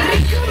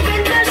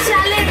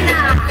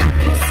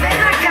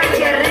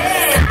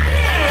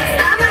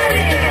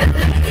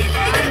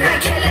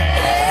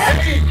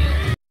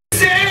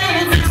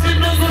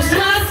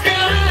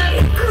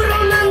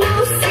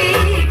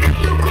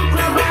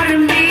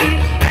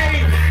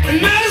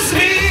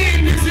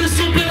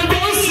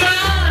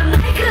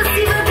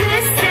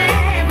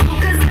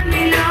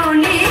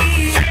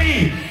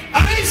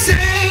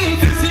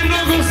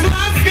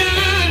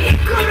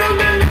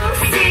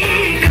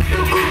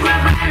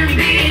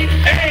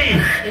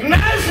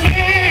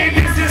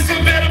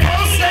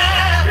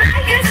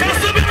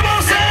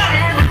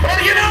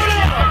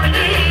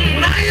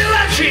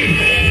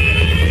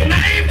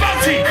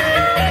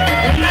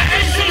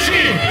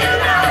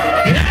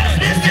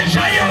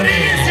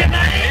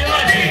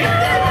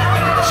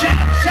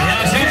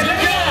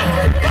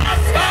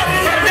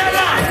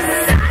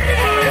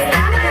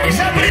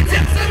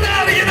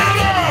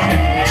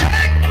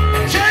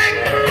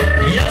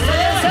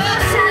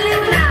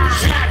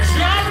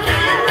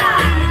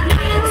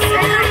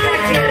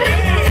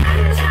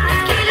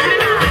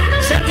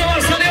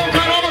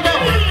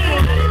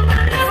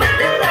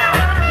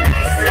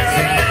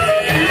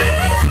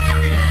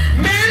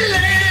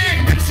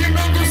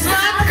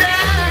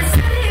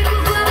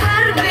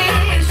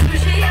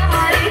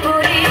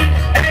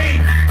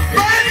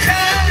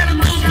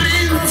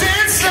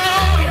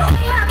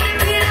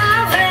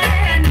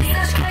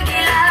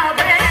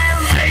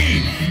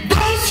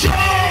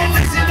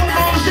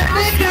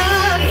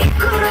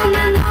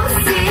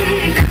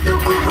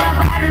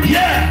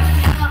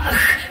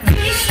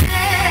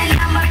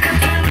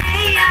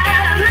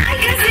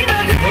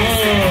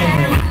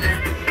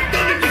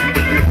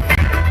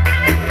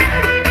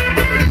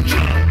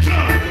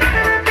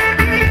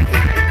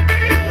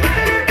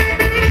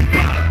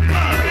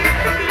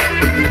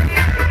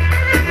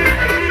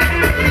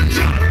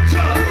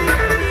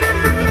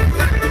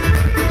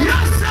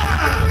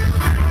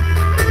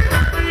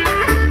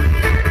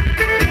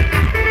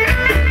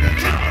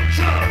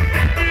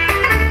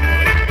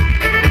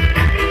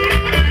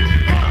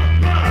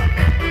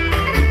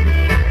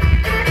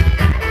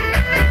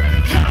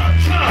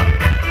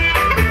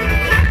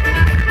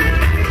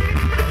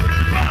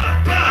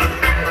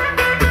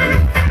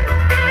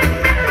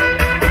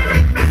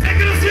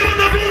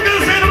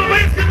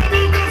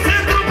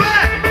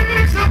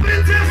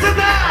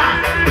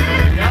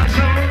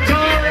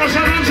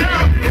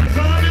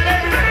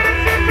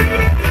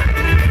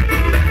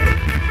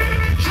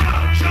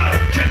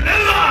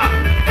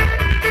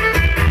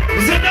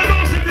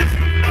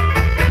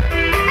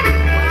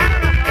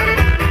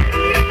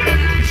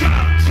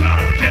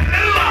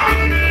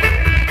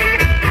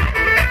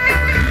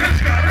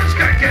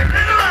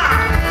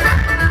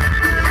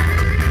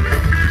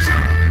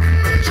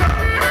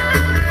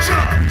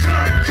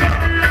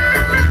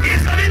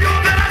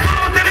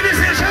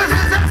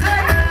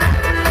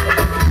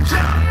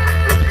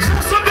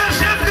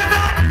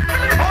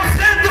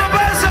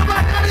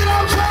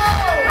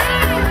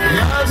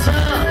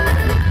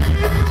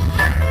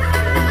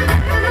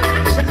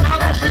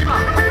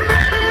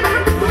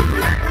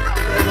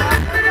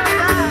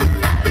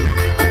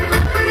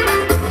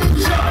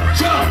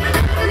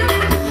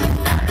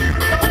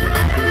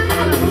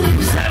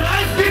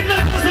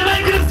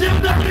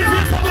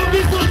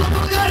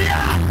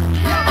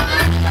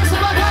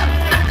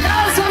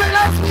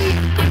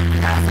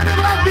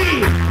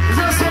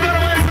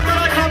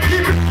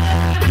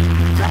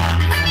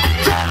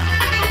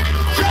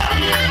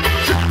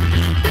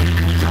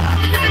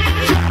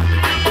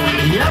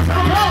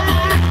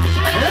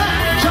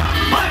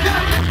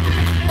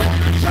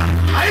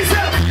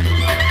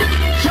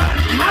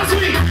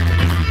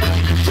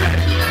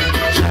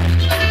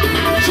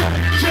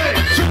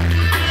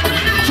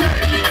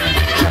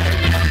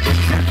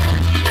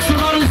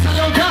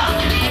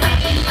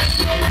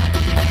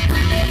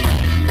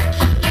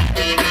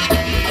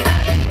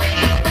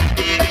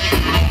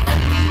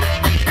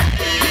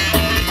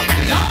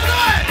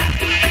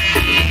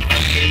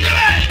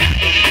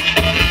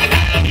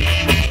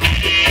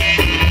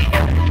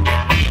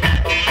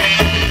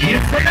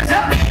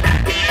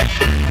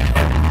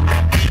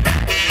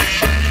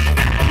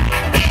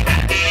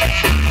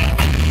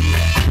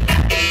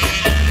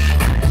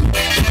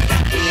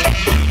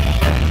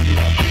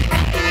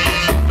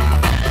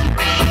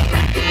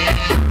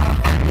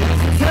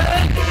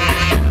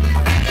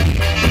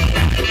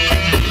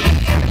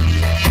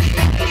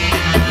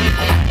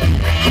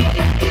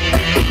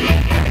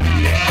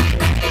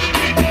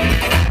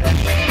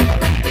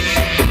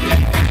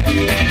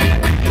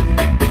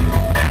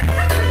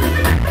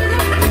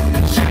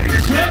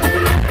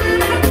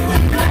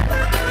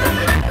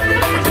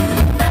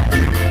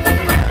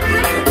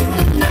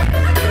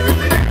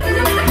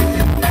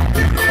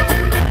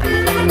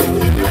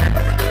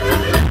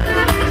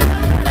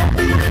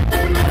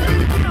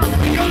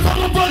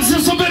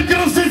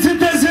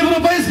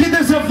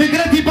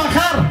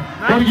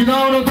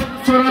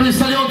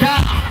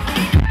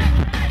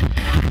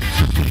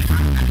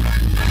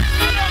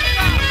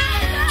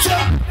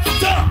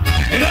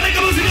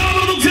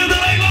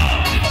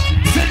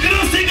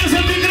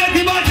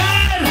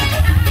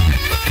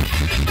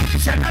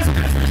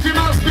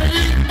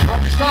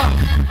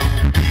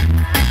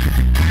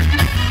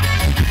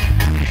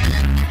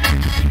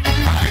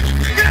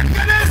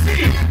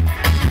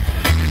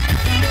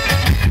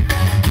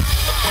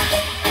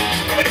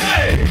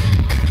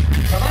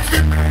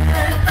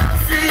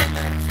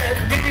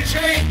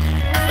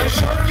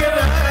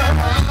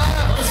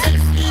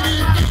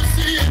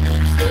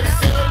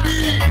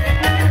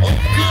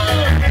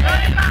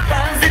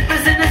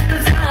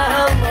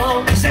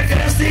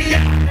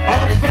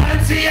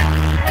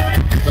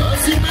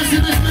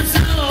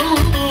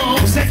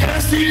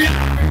 Brasilia,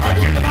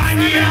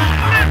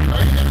 Germania.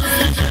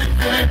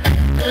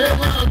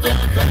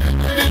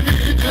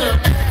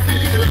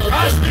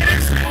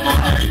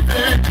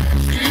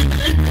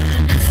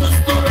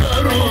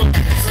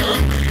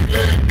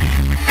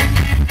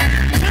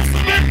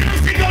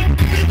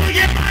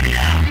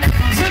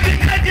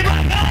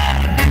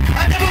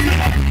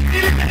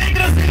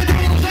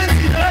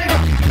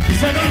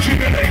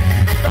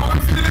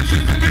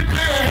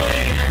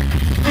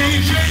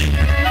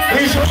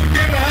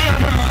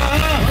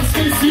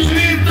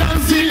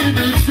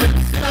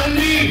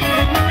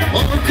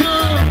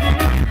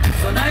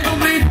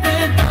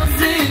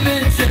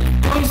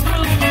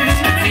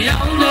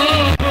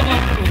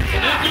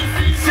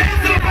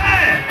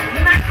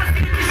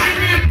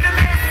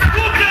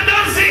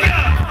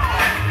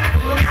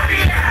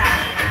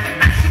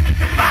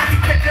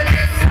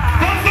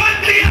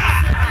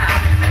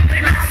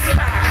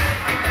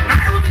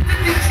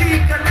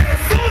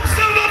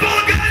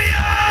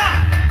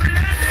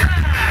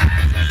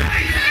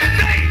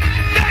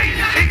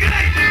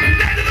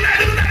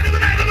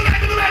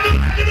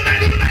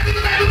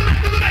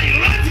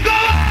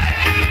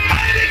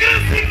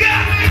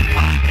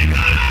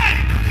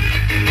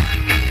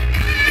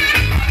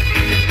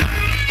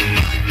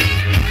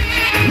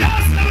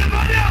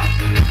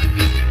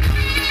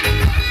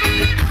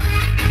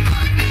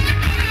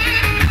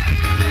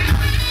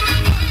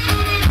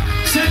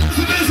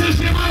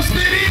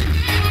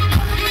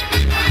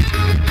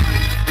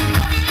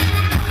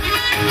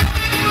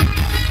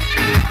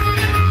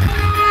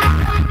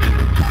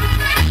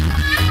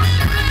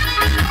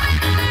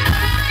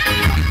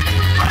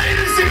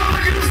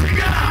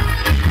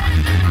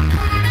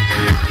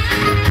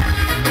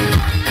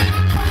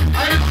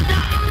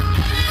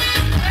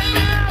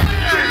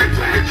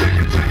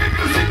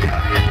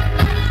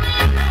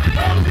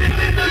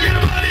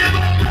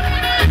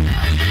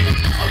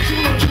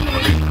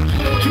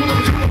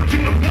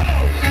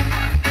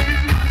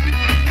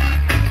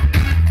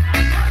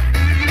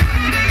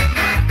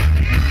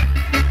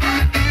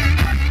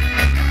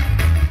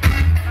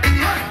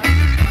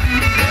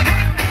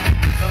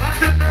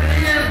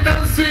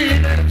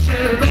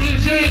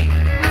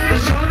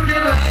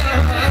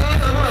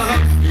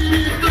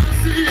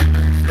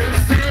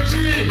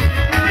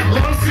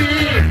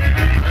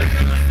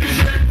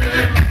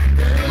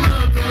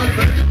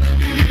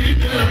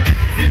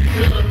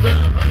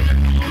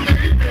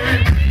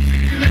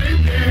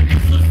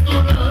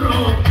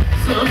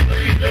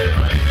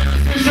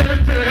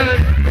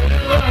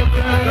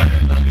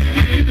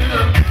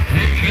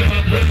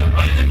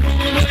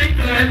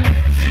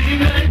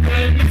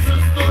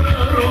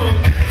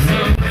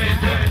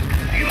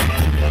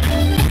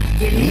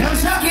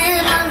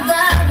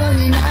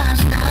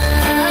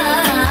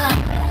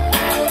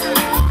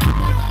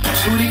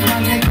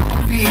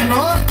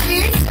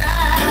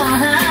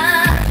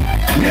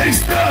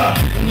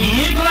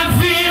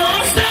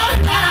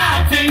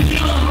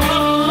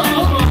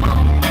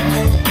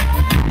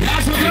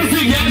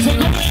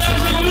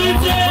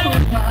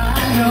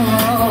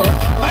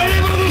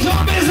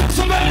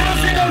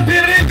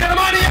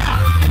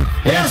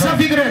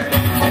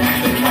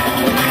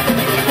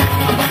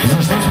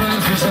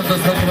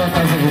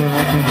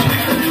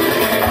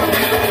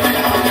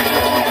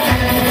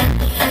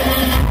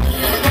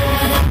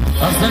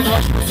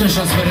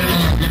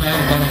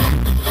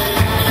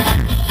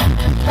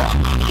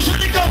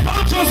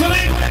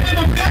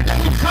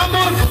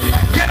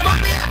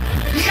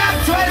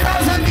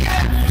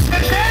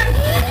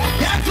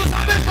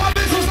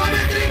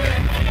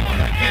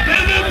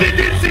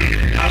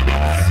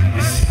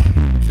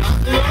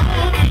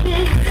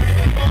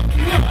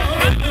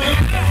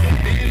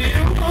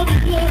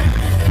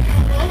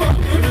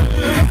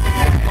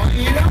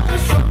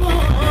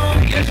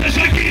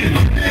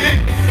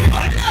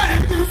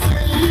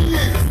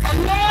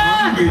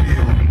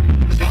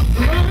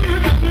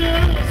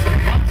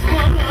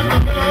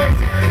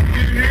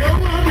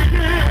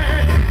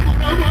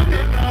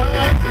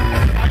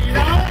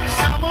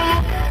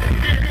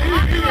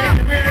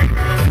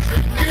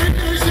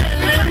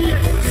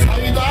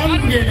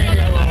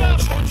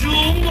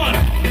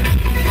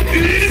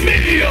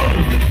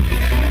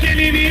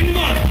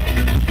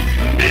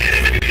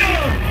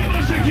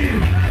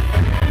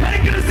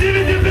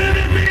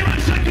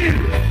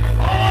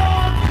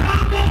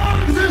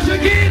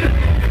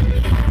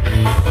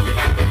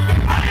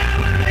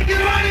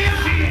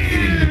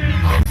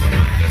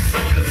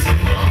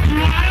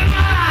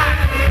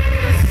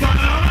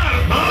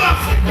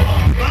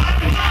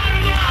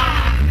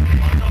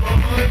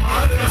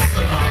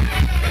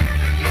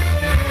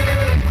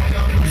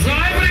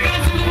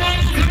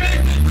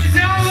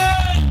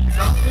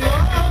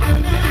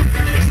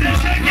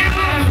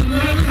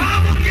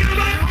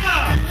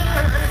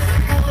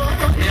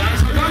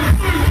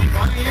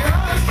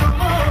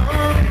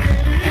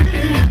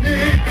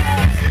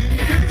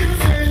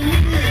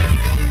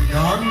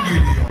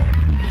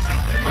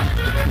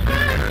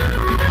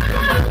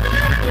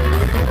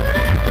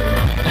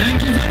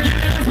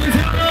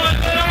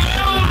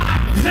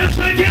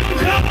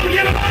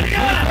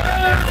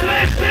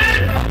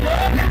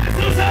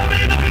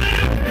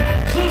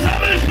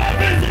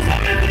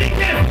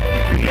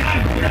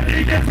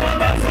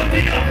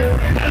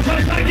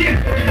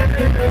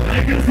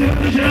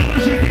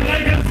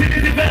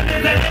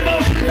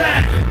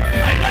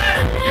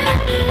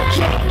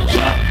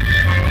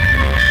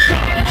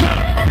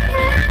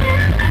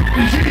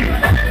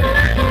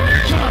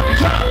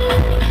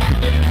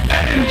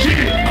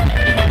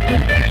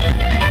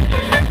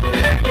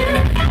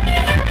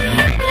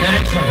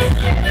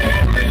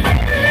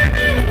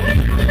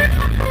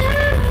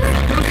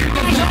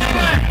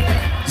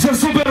 За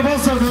супер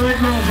боса да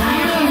векна.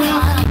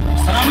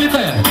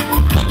 Срамите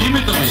от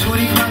името ми.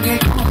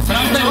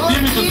 Срамите от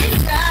името ми.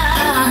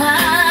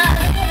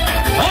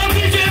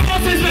 Отличен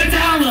бос е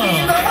специално.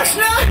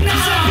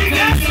 За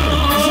Пикасо.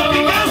 За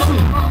Пикасо.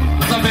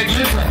 За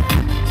Беглеса.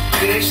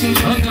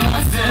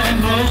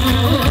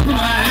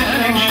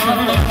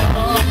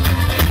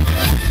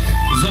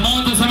 За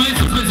моето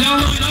семейство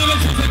специално и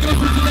най-вече за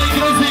кръстницата и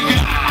кръстника.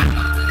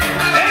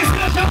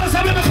 Екстра шапа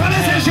саме ме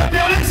хванесе,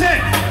 шампионе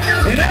се.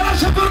 И не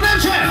лаша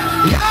турнече.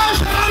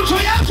 Яша, Ранчо,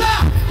 Яша.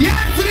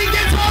 Jak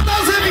trigger tvåta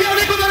sig Björn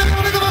och där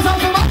kommer det vara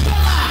sant för matchen.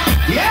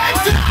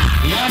 Extra!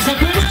 Яша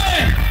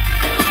Кубе!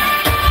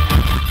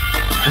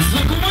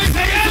 Закумай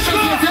се, Яшко!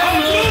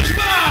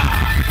 Дружба!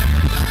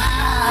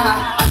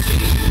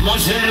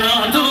 Може